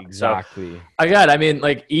Amazon. Exactly. So, again, I mean,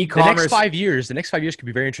 like e-commerce. The next 5 years could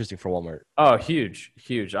be very interesting for Walmart. Oh, huge.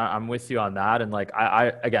 I'm with you on that. And like,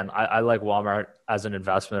 I like Walmart as an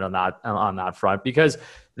investment on that front because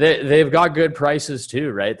they've got good prices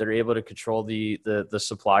too, right? They're able to control the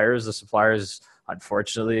suppliers. The suppliers,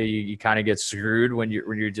 unfortunately, you kind of get screwed when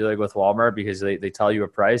you're dealing with Walmart because they tell you a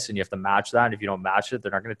price and you have to match that. And if you don't match it,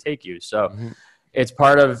 they're not going to take you. So it's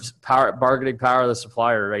part of bargaining power of the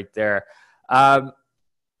supplier right there.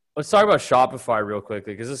 Let's talk about Shopify real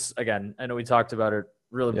quickly because this, again, I know we talked about it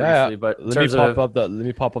really briefly, but let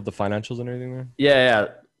me pop up the financials and everything there. Yeah.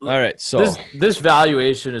 All right. So this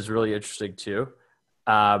valuation is really interesting too,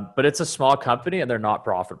 but it's a small company and they're not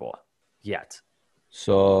profitable yet.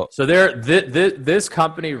 So this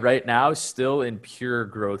company right now is still in pure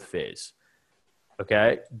growth phase.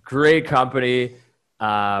 Okay, great company.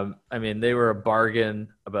 I mean, they were a bargain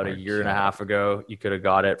about a year and a half ago. You could have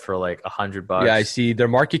got it for like $100. Yeah, I see. Their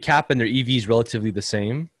market cap and their EV is relatively the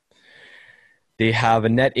same. They have a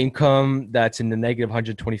net income that's in the negative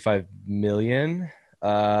 125 million.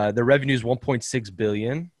 Their revenue is 1.6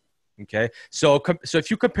 billion. Okay, so if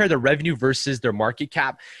you compare the revenue versus their market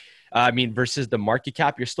cap, versus the market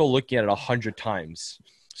cap, you're still looking at it 100 times.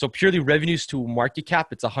 So purely revenues to market cap,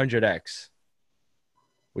 it's 100x,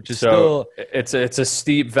 which is still it's a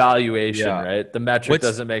steep valuation, right? The metric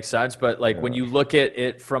doesn't make sense, but like when you look at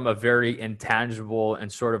it from a very intangible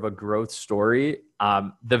and sort of a growth story,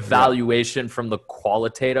 the valuation from the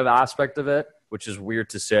qualitative aspect of it, which is weird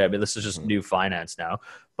to say. I mean, this is just new finance now,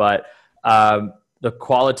 but the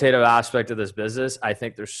qualitative aspect of this business, I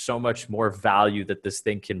think there's so much more value that this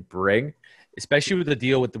thing can bring. Especially with the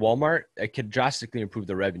deal with the Walmart, it could drastically improve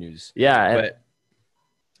the revenues. Yeah. But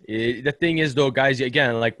the thing is, though, guys,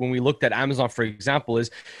 again, like when we looked at Amazon, for example,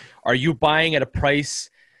 are you buying at a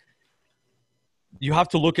price? You have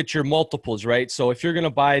to look at your multiples, right? So if you're going to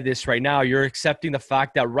buy this right now, you're accepting the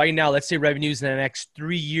fact that right now, let's say revenues in the next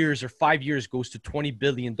 3 years or 5 years goes to $20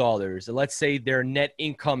 billion. And let's say their net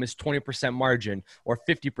income is 20% margin or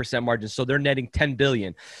 50% margin. So they're netting 10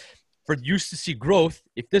 billion. For used to see growth,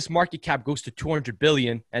 if this market cap goes to 200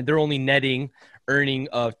 billion and they're only earning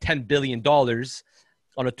of $10 billion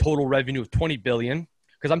on a total revenue of 20 billion,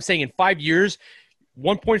 because I'm saying in 5 years,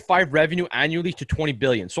 1.5 revenue annually to 20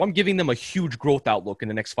 billion. So I'm giving them a huge growth outlook in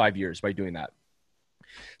the next 5 years by doing that.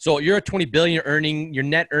 So you're at 20 billion earning, your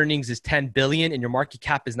net earnings is 10 billion and your market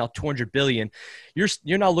cap is now 200 billion.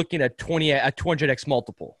 You're now looking at 200x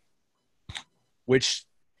multiple, which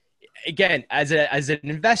again, as an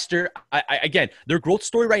investor, again, their growth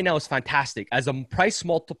story right now is fantastic. As a price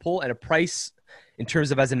multiple and a price in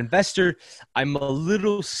terms of as an investor, I'm a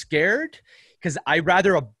little scared because I'd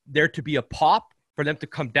rather there to be a pop for them to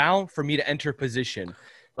come down for me to enter a position.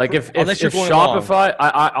 Like if Shopify,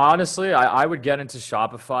 I honestly, I would get into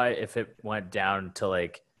Shopify if it went down to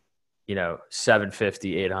like,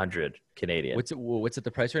 750, 800 Canadian. What's at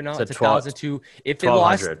the price right now? It's 1,002. If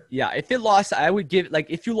it lost, I would give, like,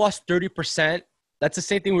 if you lost 30%, that's the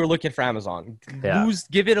same thing we were looking for Amazon.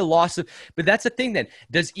 Give it a loss of, but that's the thing then.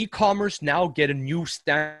 Does e-commerce now get a new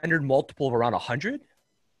standard multiple of around 100?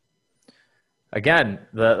 Again,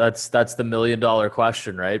 that's the $1 million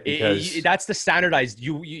question, right? Because that's the standardized.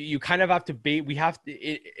 You kind of have to be. We have to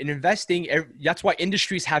in investing. That's why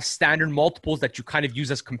industries have standard multiples that you kind of use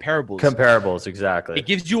as comparables. Comparables, exactly. It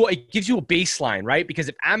gives you a baseline, right? Because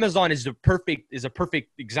if Amazon is a perfect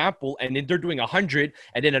example, and then they're doing 100,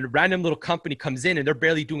 and then a random little company comes in and they're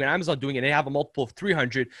barely doing what Amazon doing, and they have a multiple of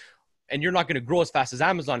 300. And you're not going to grow as fast as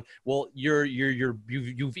Amazon. Well,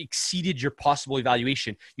 you've exceeded your possible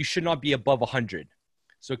evaluation. You should not be above 100.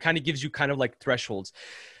 So it kind of gives you kind of like thresholds.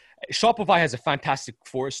 Shopify has a fantastic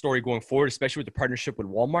story going forward, especially with the partnership with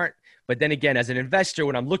Walmart. But then again, as an investor,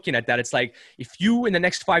 when I'm looking at that, it's like if you in the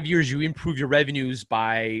next 5 years, you improve your revenues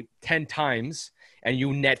by 10 times and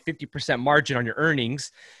you net 50% margin on your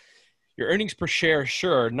earnings per share,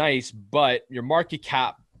 sure, nice, but your market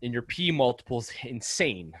cap and your P multiples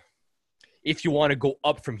insane. If you want to go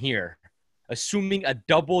up from here, assuming a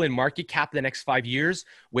double in market cap the next 5 years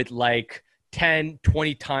with like 10,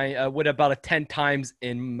 20 times, with about a 10 times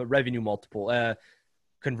in revenue multiple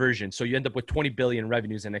conversion. So you end up with 20 billion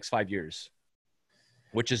revenues in the next 5 years,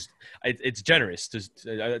 which is, it's generous.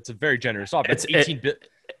 It's a very generous offer. It's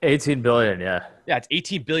 18 billion. Yeah. Yeah. It's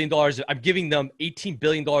 $18 billion. I'm giving them $18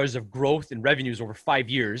 billion of growth in revenues over 5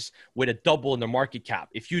 years with a double in their market cap.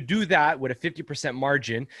 If you do that with a 50%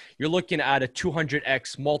 margin, you're looking at a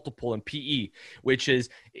 200x multiple in PE, which is,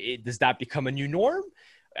 does that become a new norm?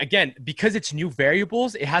 Again, because it's new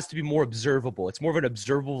variables, it has to be more observable. It's more of an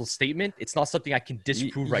observable statement. It's not something I can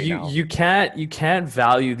disprove now. You can't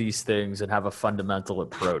value these things and have a fundamental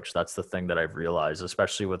approach. That's the thing that I've realized,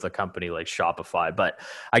 especially with a company like Shopify. But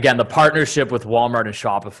again, the partnership with Walmart and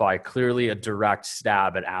Shopify, clearly a direct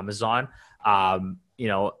stab at Amazon. You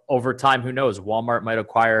know, over time, who knows? Walmart might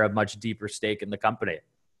acquire a much deeper stake in the company.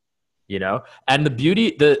 You know, and the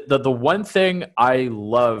beauty, the one thing I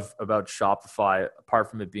love about Shopify,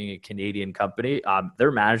 apart from it being a Canadian company,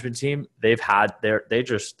 their management team, they're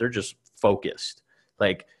just focused.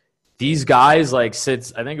 Like these guys, like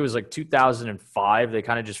since I think it was like 2005, they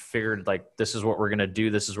kind of just figured like, this is what we're going to do.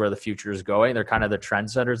 This is where the future is going. They're kind of the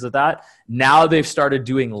trendsetters of that. Now they've started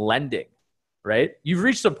doing lending. Right? You've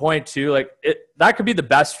reached a point too, like that could be the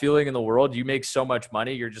best feeling in the world. You make so much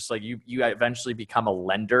money. You're just like, you eventually become a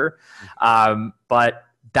lender. But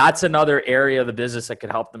that's another area of the business that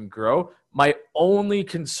could help them grow. My only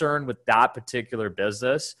concern with that particular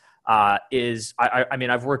business is, I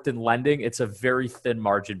mean, I've worked in lending. It's a very thin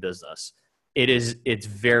margin business. It's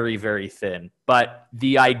very, very thin. But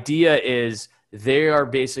the idea is they are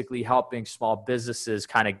basically helping small businesses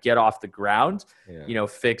kind of get off the ground, you know,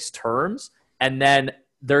 fixed terms. And then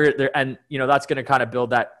and you know, that's going to kind of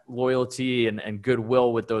build that loyalty and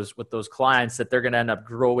goodwill with those clients that they're going to end up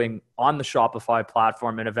growing on the Shopify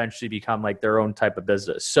platform and eventually become like their own type of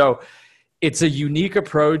business. So it's a unique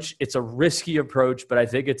approach. It's a risky approach, but I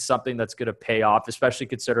think it's something that's going to pay off, especially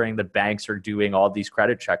considering the banks are doing all these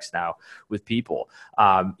credit checks now with people.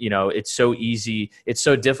 You know, it's so easy. It's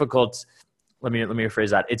so difficult. Let me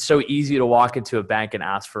rephrase that. It's so easy to walk into a bank and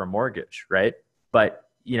ask for a mortgage, right? But,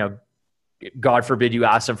 you know, God forbid you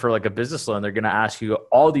ask them for like a business loan, they're going to ask you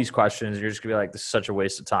all these questions. And you're just gonna be like, this is such a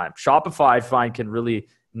waste of time. Shopify, I find, can really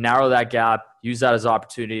narrow that gap, use that as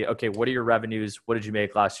opportunity. Okay, what are your revenues? What did you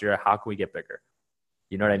make last year? How can we get bigger?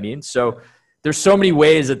 You know what I mean? So there's so many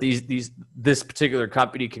ways that this particular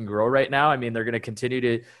company can grow right now. I mean, they're going to continue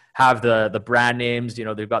to have the brand names. You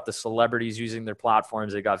know, they've got the celebrities using their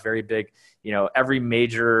platforms. They got very big, you know, every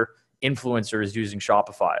major influencer is using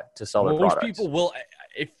Shopify to sell their products. Most people will,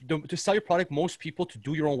 to sell your product, most people to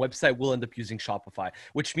do your own website will end up using Shopify,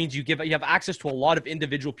 which means you have access to a lot of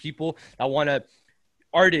individual people that want to,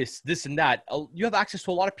 artists, this and that. You have access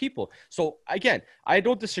to a lot of people. So again, I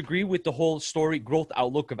don't disagree with the whole story growth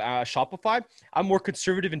outlook of Shopify. I'm more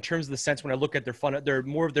conservative in terms of the sense when I look at their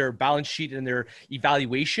more of their balance sheet and their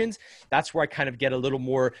evaluations. That's where I kind of get a little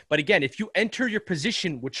more. But again, if you enter your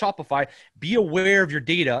position with Shopify, be aware of your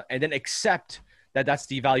data and then accept that that's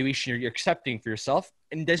the evaluation you're accepting for yourself.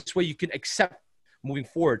 And this way you can accept moving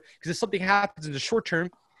forward. Because if something happens in the short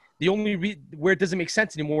term, the only where it doesn't make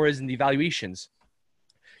sense anymore is in the evaluations.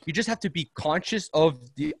 You just have to be conscious of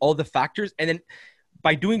all the factors. And then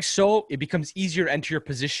by doing so, it becomes easier to enter your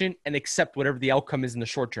position and accept whatever the outcome is in the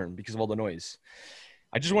short term because of all the noise.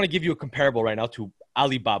 I just want to give you a comparable right now to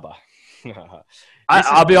Alibaba.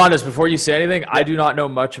 I'll be honest, before you say anything, I do not know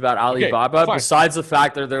much about Alibaba besides the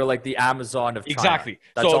fact that they're like the Amazon of China. Exactly.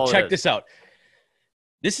 So check this out.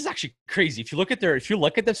 This is actually crazy. If you look at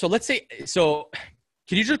them, so let's say,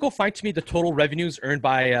 can you just go find to me the total revenues earned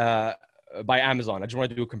by Amazon? I just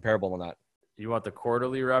want to do a comparable on that. You want the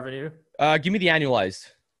quarterly revenue? Give me the annualized.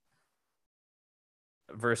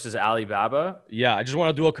 Versus Alibaba? Yeah, I just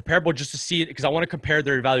want to do a comparable just to see it because I want to compare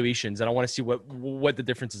their evaluations and I want to see what the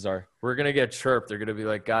differences are. We're going to get chirped. They're going to be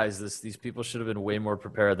like, guys, these people should have been way more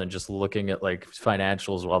prepared than just looking at like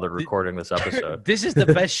financials while they're recording this episode. This is the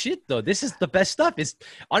best shit though. This is the best stuff.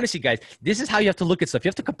 Honestly, guys, this is how you have to look at stuff. You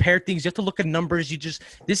have to compare things. You have to look at numbers.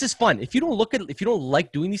 This is fun. If you don't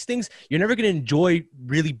like doing these things, you're never going to enjoy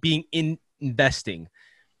really being in investing.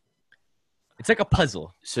 It's like a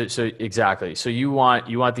puzzle. So exactly. So you want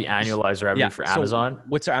the annualized revenue for So Amazon?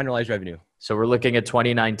 what's our annualized revenue? So we're looking at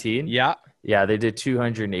 2019. Yeah. Yeah, they did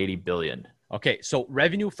 280 billion Okay. So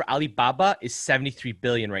revenue for Alibaba is 73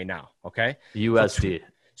 billion right now. Okay. USD.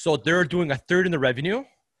 So they're doing a third in the revenue.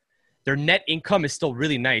 Their net income is still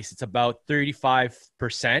really nice. It's about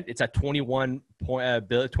 35%. It's at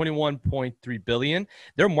 21.3 billion.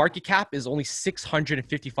 Their market cap is only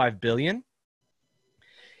 655 billion.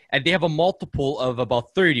 And they have a multiple of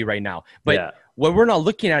about 30 right now. But Yeah. what we're not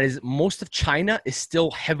looking at is most of China is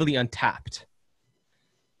still heavily untapped.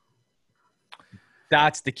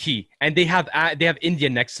 That's the key. And they have India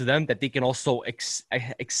next to them that they can also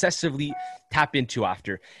excessively tap into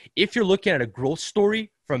after. If you're looking at a growth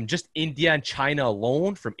story from just India and China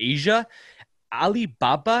alone, from Asia,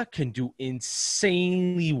 Alibaba can do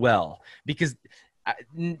insanely well because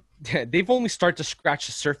they've only started to scratch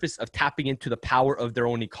the surface of tapping into the power of their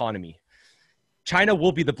own economy. China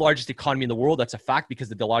will be the largest economy in the world. That's a fact because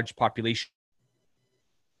of the largest population.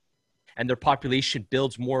 And their population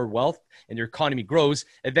builds more wealth and their economy grows,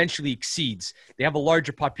 eventually exceeds. They have a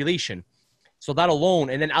larger population. So that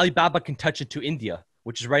alone, and then Alibaba can touch into India,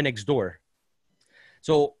 which is right next door.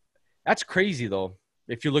 So that's crazy though,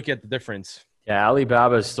 if you look at the difference. Yeah,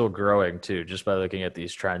 Alibaba is still growing too, just by looking at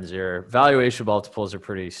these trends here. Valuation multiples are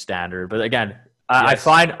pretty standard. But again, Yes.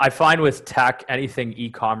 I find with tech, anything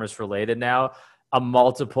e-commerce related now, a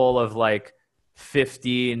multiple of like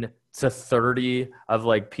 15 to 30 of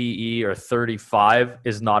like PE or 35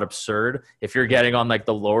 is not absurd. If you're getting on like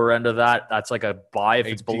the lower end of that, that's like a buy. If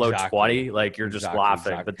it's below 20, like you're just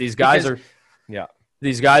laughing. But these guys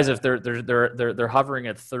these guys, if they're hovering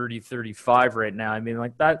at 30, 35 right now, I mean,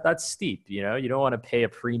 like that's steep, you know, you don't want to pay a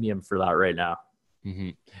premium for that right now. Mm-hmm.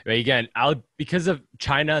 Right, again, because of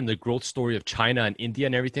China and the growth story of China and India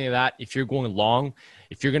and everything like that, if you're going long,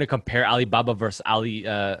 if you're going to compare Alibaba versus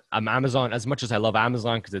Amazon, as much as I love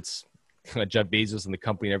Amazon because it's Jeff Bezos and the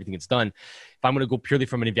company and everything it's done, if I'm going to go purely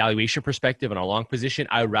from an evaluation perspective and a long position,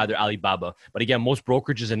 I would rather Alibaba. But again, most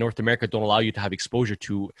brokerages in North America don't allow you to have exposure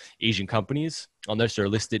to Asian companies unless they're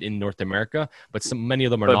listed in North America. But many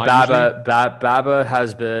of them are not. Baba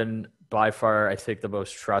has been by far, I think, the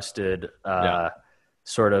most trusted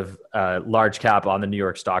sort of large cap on the New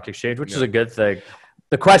York Stock Exchange, which is a good thing.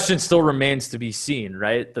 The question still remains to be seen,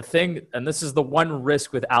 right? The thing, and this is the one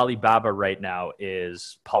risk with Alibaba right now,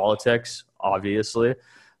 is politics, obviously.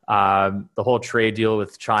 The whole trade deal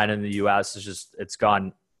with China and the US is just, it's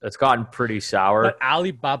gotten pretty sour. But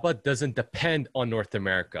Alibaba doesn't depend on North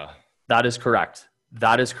America. That is correct.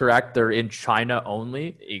 They're in China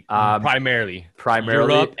only. Primarily.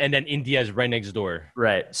 Europe, and then India is right next door.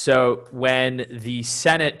 Right. So when the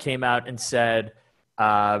Senate came out and said,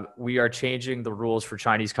 we are changing the rules for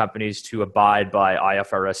Chinese companies to abide by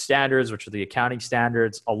IFRS standards, which are the accounting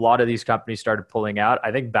standards, a lot of these companies started pulling out.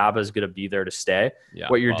 I think Baba is going to be there to stay. Yeah,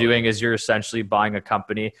 what you're doing is you're essentially buying a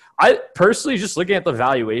company. I personally, just looking at the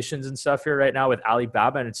valuations and stuff here right now with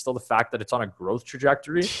Alibaba, and it's still the fact that it's on a growth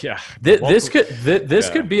trajectory. Yeah. This could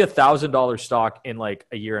be $1,000 stock in like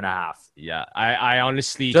a year and a half. Yeah. I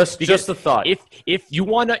honestly just a thought. If you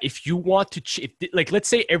want to, like, let's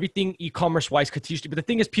say everything e-commerce wise continues to, but the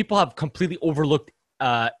thing is, people have completely overlooked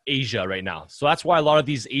Asia right now. So that's why a lot of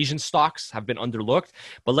these Asian stocks have been underlooked.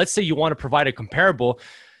 But let's say you want to provide a comparable.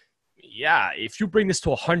 Yeah, if you bring this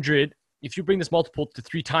to 100, if you bring this multiple to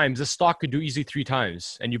 3 times, this stock could do easily 3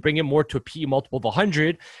 times. And you bring it more to a PE multiple of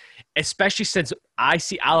 100, especially since I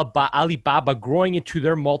see Alibaba growing into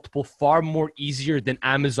their multiple far more easier than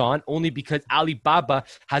Amazon, only because Alibaba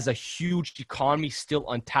has a huge economy still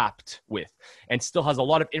untapped with, and still has a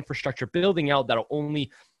lot of infrastructure building out that'll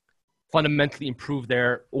only fundamentally improve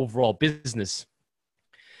their overall business.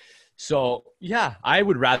 So yeah, I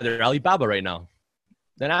would rather Alibaba right now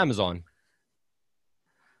than Amazon.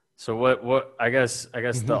 So what I guess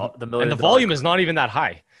the million, and the volume is not even that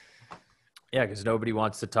high. Yeah, because nobody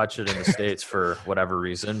wants to touch it in the States for whatever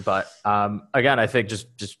reason. But again, I think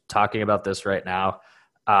just talking about this right now,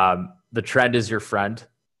 the trend is your friend,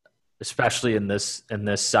 especially in this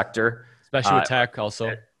sector. Especially with tech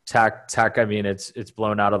also. Tech, I mean, it's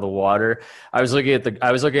blown out of the water. I was looking at the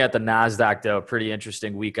NASDAQ, though. Pretty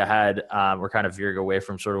interesting week ahead. We're kind of veering away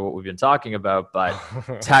from sort of what we've been talking about, but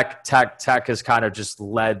tech has kind of just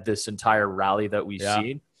led this entire rally that we've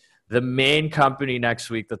seen. The main company next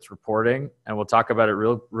week that's reporting, and we'll talk about it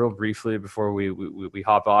real briefly before we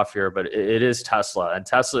hop off here, but it is Tesla. And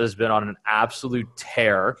Tesla has been on an absolute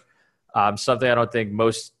tear, something I don't think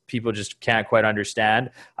most people just can't quite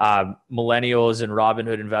understand. Millennials and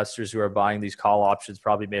Robinhood investors who are buying these call options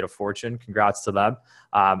probably made a fortune. Congrats to them.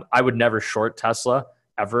 I would never short Tesla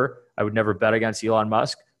ever. I would never bet against Elon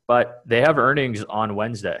Musk, but they have earnings on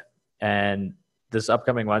Wednesday and this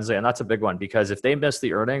upcoming Wednesday. And that's a big one because if they miss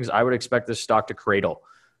the earnings, I would expect this stock to cradle.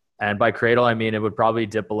 And by cradle, I mean, it would probably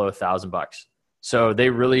dip below $1,000. So they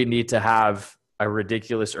really need to have a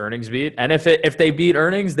ridiculous earnings beat. And if they beat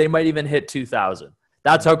earnings, they might even hit 2,000.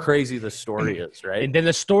 That's how crazy the story is, right? And then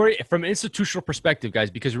the story from an institutional perspective, guys,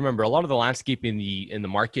 because remember, a lot of the landscape in the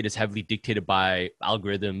market is heavily dictated by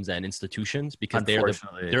algorithms and institutions because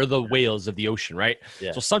they're the whales of the ocean, right?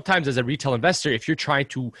 Yeah. So sometimes as a retail investor, if you're trying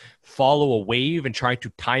to follow a wave and trying to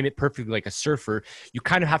time it perfectly like a surfer, you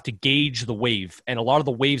kind of have to gauge the wave. And a lot of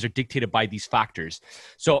the waves are dictated by these factors.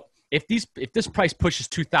 So if this price pushes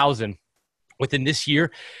 2,000 within this year,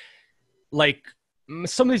 like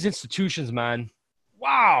some of these institutions, man,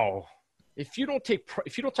 wow. If you don't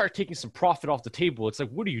start taking some profit off the table, it's like,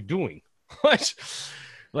 what are you doing?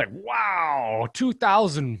 Like, wow,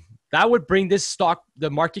 2,000. That would bring this stock, the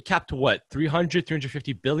market cap to what?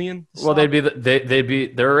 350 billion? Well, they're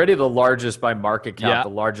already the largest by market cap, the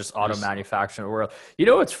largest auto manufacturer in the world. You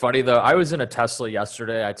know what's funny though? I was in a Tesla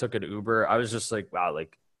yesterday. I took an Uber. I was just like, wow,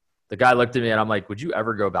 like the guy looked at me and I'm like, would you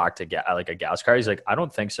ever go back to like a gas car? He's like, I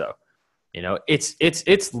don't think so. You know,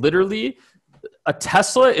 it's literally a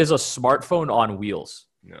Tesla is a smartphone on wheels.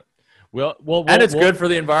 Yeah. Well, and it's good for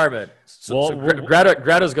the environment. So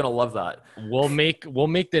Greta's gonna love that. We'll make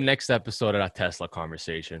the next episode of a Tesla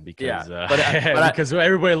conversation because because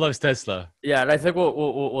everybody loves Tesla. Yeah, and I think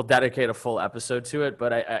we'll dedicate a full episode to it.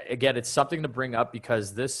 But again, it's something to bring up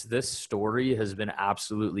because this story has been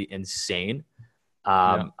absolutely insane.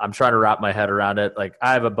 I'm trying to wrap my head around it. Like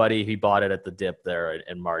I have a buddy, he bought it at the dip there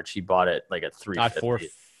in March. He bought it like at 350.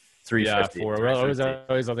 350. Yeah, 4.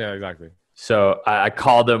 Exactly. So I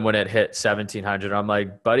called him when it hit 1,700. I'm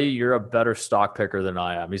like, buddy, you're a better stock picker than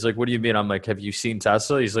I am. He's like, what do you mean? I'm like, have you seen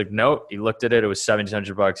Tesla? He's like, no. He looked at it. It was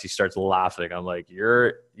 $1,700. He starts laughing. I'm like,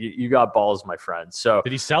 you got balls, my friend. So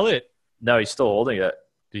did he sell it? No, he's still holding it.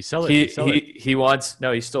 Did he sell it? He's still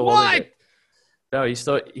holding it. No,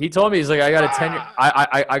 he told me, he's like, I got a 10-year,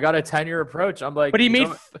 I got a 10-year approach. I'm like, but he made,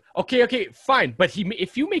 okay, fine. But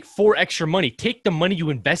if you make 4 extra money, take the money you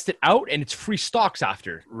invested out and it's free stocks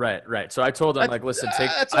after. Right. So I told him like, listen,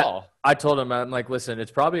 that's all. I told him, I'm like, listen,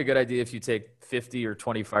 it's probably a good idea if you take 50 or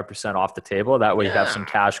 25% off the table. That way you have some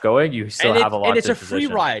cash going. You still have a lot. And it's a free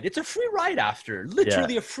ride. It's a free ride after.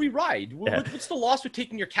 Literally a free ride. What's the loss with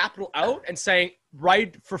taking your capital out and saying,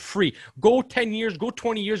 ride for free? Go 10 years, go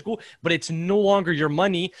 20 years, but it's no longer your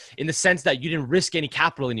money in the sense that you didn't risk any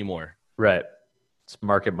capital anymore. Right. It's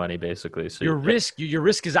market money basically. So your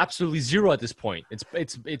risk is absolutely zero at this point.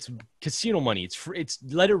 It's casino money. It's free. It's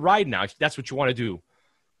let it ride now if that's what you want to do.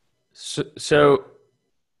 So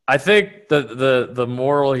I think the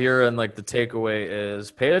moral here and like the takeaway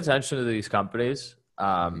is pay attention to these companies.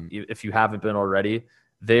 If you haven't been already,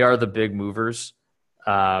 they are the big movers.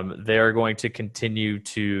 They are going to continue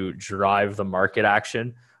to drive the market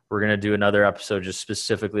action. We're going to do another episode just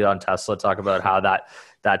specifically on Tesla, talk about how that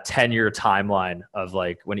 10-year timeline of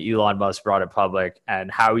like when Elon Musk brought it public and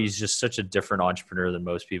how he's just such a different entrepreneur than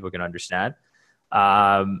most people can understand.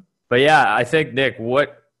 But yeah, I think Nick,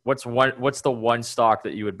 what's the one stock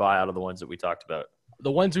that you would buy out of the ones that we talked about?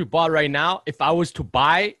 The ones we bought right now, if I was to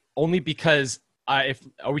buy, only because are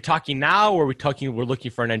we talking now or we're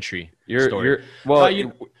looking for an entry?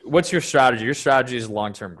 What's your strategy? Your strategy is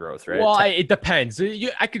long-term growth, right? Well, it depends.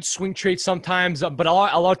 I could swing trade sometimes, but a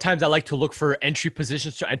lot of times I like to look for entry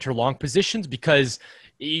positions to enter long positions because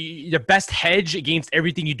the best hedge against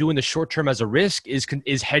everything you do in the short term as a risk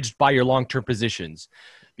is hedged by your long-term positions,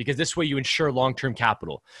 because this way you ensure long-term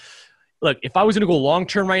capital. Look, if I was going to go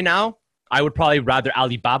long-term right now, I would probably rather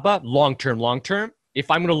Alibaba long-term. If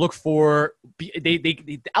I'm going to look for,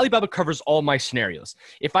 Alibaba covers all my scenarios.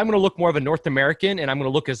 If I'm going to look more of a North American and I'm going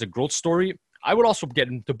to look as a growth story, I would also get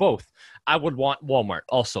into both. I would want Walmart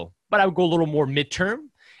also, but I would go a little more midterm,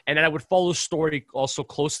 and then I would follow the story also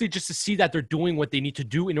closely just to see that they're doing what they need to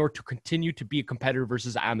do in order to continue to be a competitor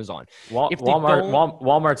versus Amazon.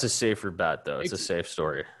 Walmart's a safer bet though. It's a safe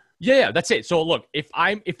story. Yeah, that's it. So look,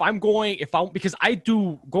 because I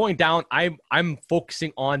do going down, I'm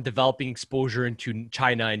focusing on developing exposure into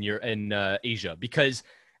China and Asia, because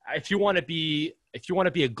if you want to be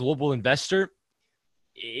a global investor,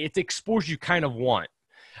 it's exposure you kind of want.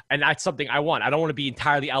 And that's something I want. I don't want to be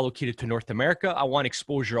entirely allocated to North America. I want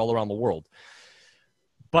exposure all around the world.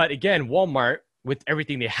 But again, Walmart, with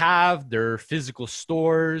everything they have, their physical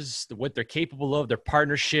stores, what they're capable of, their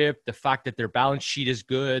partnership, the fact that their balance sheet is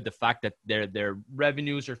good, the fact that their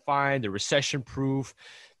revenues are fine, they're recession proof,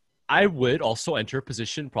 I would also enter a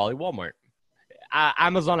position, probably Walmart.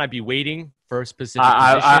 Amazon, I'd be waiting for a specific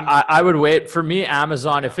I, position. I would wait. For me,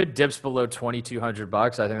 Amazon, if it dips below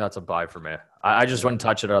 $2,200, I think that's a buy for me. I just wouldn't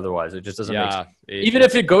touch it otherwise. It just doesn't make sense. Even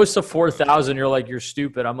if it goes to 4,000, you're like, you're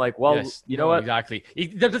stupid. I'm like, well, yes, you know what? Exactly.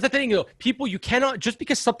 That's the thing, though. People, you cannot, just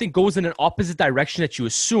because something goes in an opposite direction that you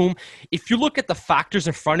assume, if you look at the factors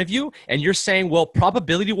in front of you and you're saying, well,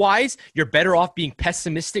 probability wise, you're better off being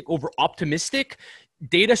pessimistic over optimistic,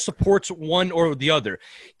 data supports one or the other.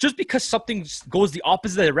 Just because something goes the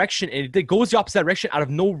opposite direction and it goes the opposite direction out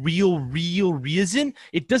of no real reason,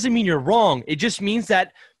 it doesn't mean you're wrong. It just means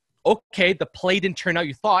that, okay, the play didn't turn out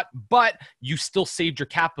you thought, but you still saved your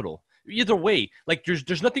capital. Either way, like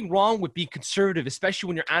there's nothing wrong with being conservative, especially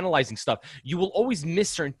when you're analyzing stuff. You will always miss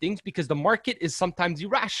certain things because the market is sometimes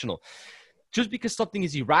irrational. Just because something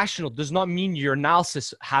is irrational does not mean your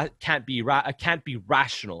analysis can't be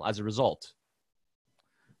rational as a result.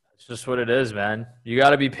 It's just what it is, man. You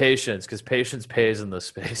got to be patient because patience pays in this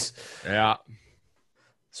space. Yeah.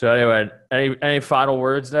 So anyway, any final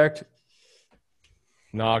words, Nick?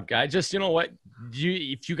 No, guy, just, you know what?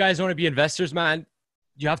 If you guys want to be investors, man,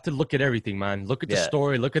 you have to look at everything, man. Look at the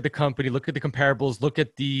story, look at the company, look at the comparables, look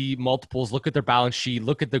at the multiples, look at their balance sheet,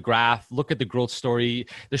 look at the graph, look at the growth story.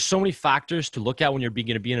 There's so many factors to look at when you're going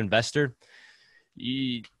to be an investor.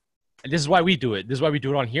 And this is why we do it. This is why we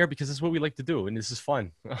do it on here, because this is what we like to do, and this is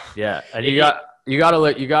fun. Yeah, and you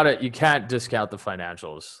can't discount the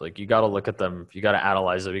financials. Like, you got to look at them. You got to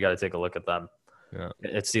analyze them. You got to take a look at them. Yeah.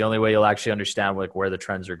 It's the only way you'll actually understand like where the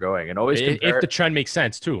trends are going, and always compare. If the trend makes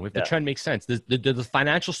sense too. If the trend makes sense, the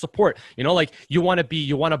financial support. You know, like you want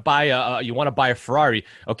to buy a Ferrari.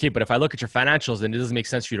 Okay, but if I look at your financials and it doesn't make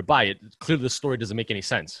sense for you to buy it, clearly the story doesn't make any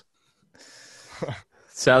sense.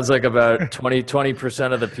 Sounds like about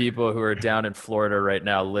 20% of the people who are down in Florida right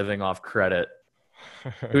now living off credit.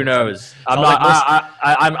 Who knows? I'm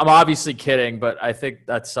obviously kidding, but I think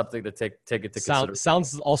that's something to take into consideration.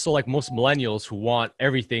 Sounds also like most millennials who want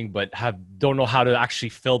everything but don't know how to actually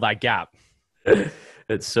fill that gap.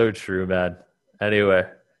 It's so true, man. Anyway,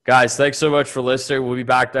 guys, thanks so much for listening. We'll be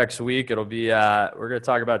back next week. It'll be we're going to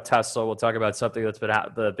talk about Tesla. We'll talk about something that's been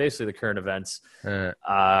basically the current events.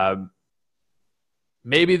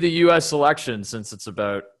 Maybe the U.S. election, since it's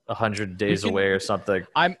about 100 days away or something.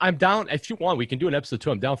 I'm down. If you want, we can do an episode 2.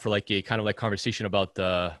 I'm down for like a kind of like conversation about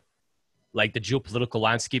the geopolitical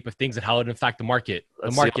landscape of things and how it affect the market.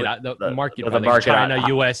 The market, China,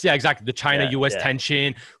 U.S. Yeah, exactly. The China-U.S.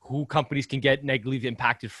 tension, who companies can get negatively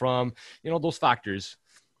impacted from, those factors.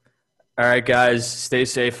 All right, guys, stay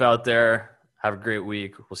safe out there. Have a great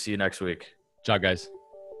week. We'll see you next week. Ciao, guys.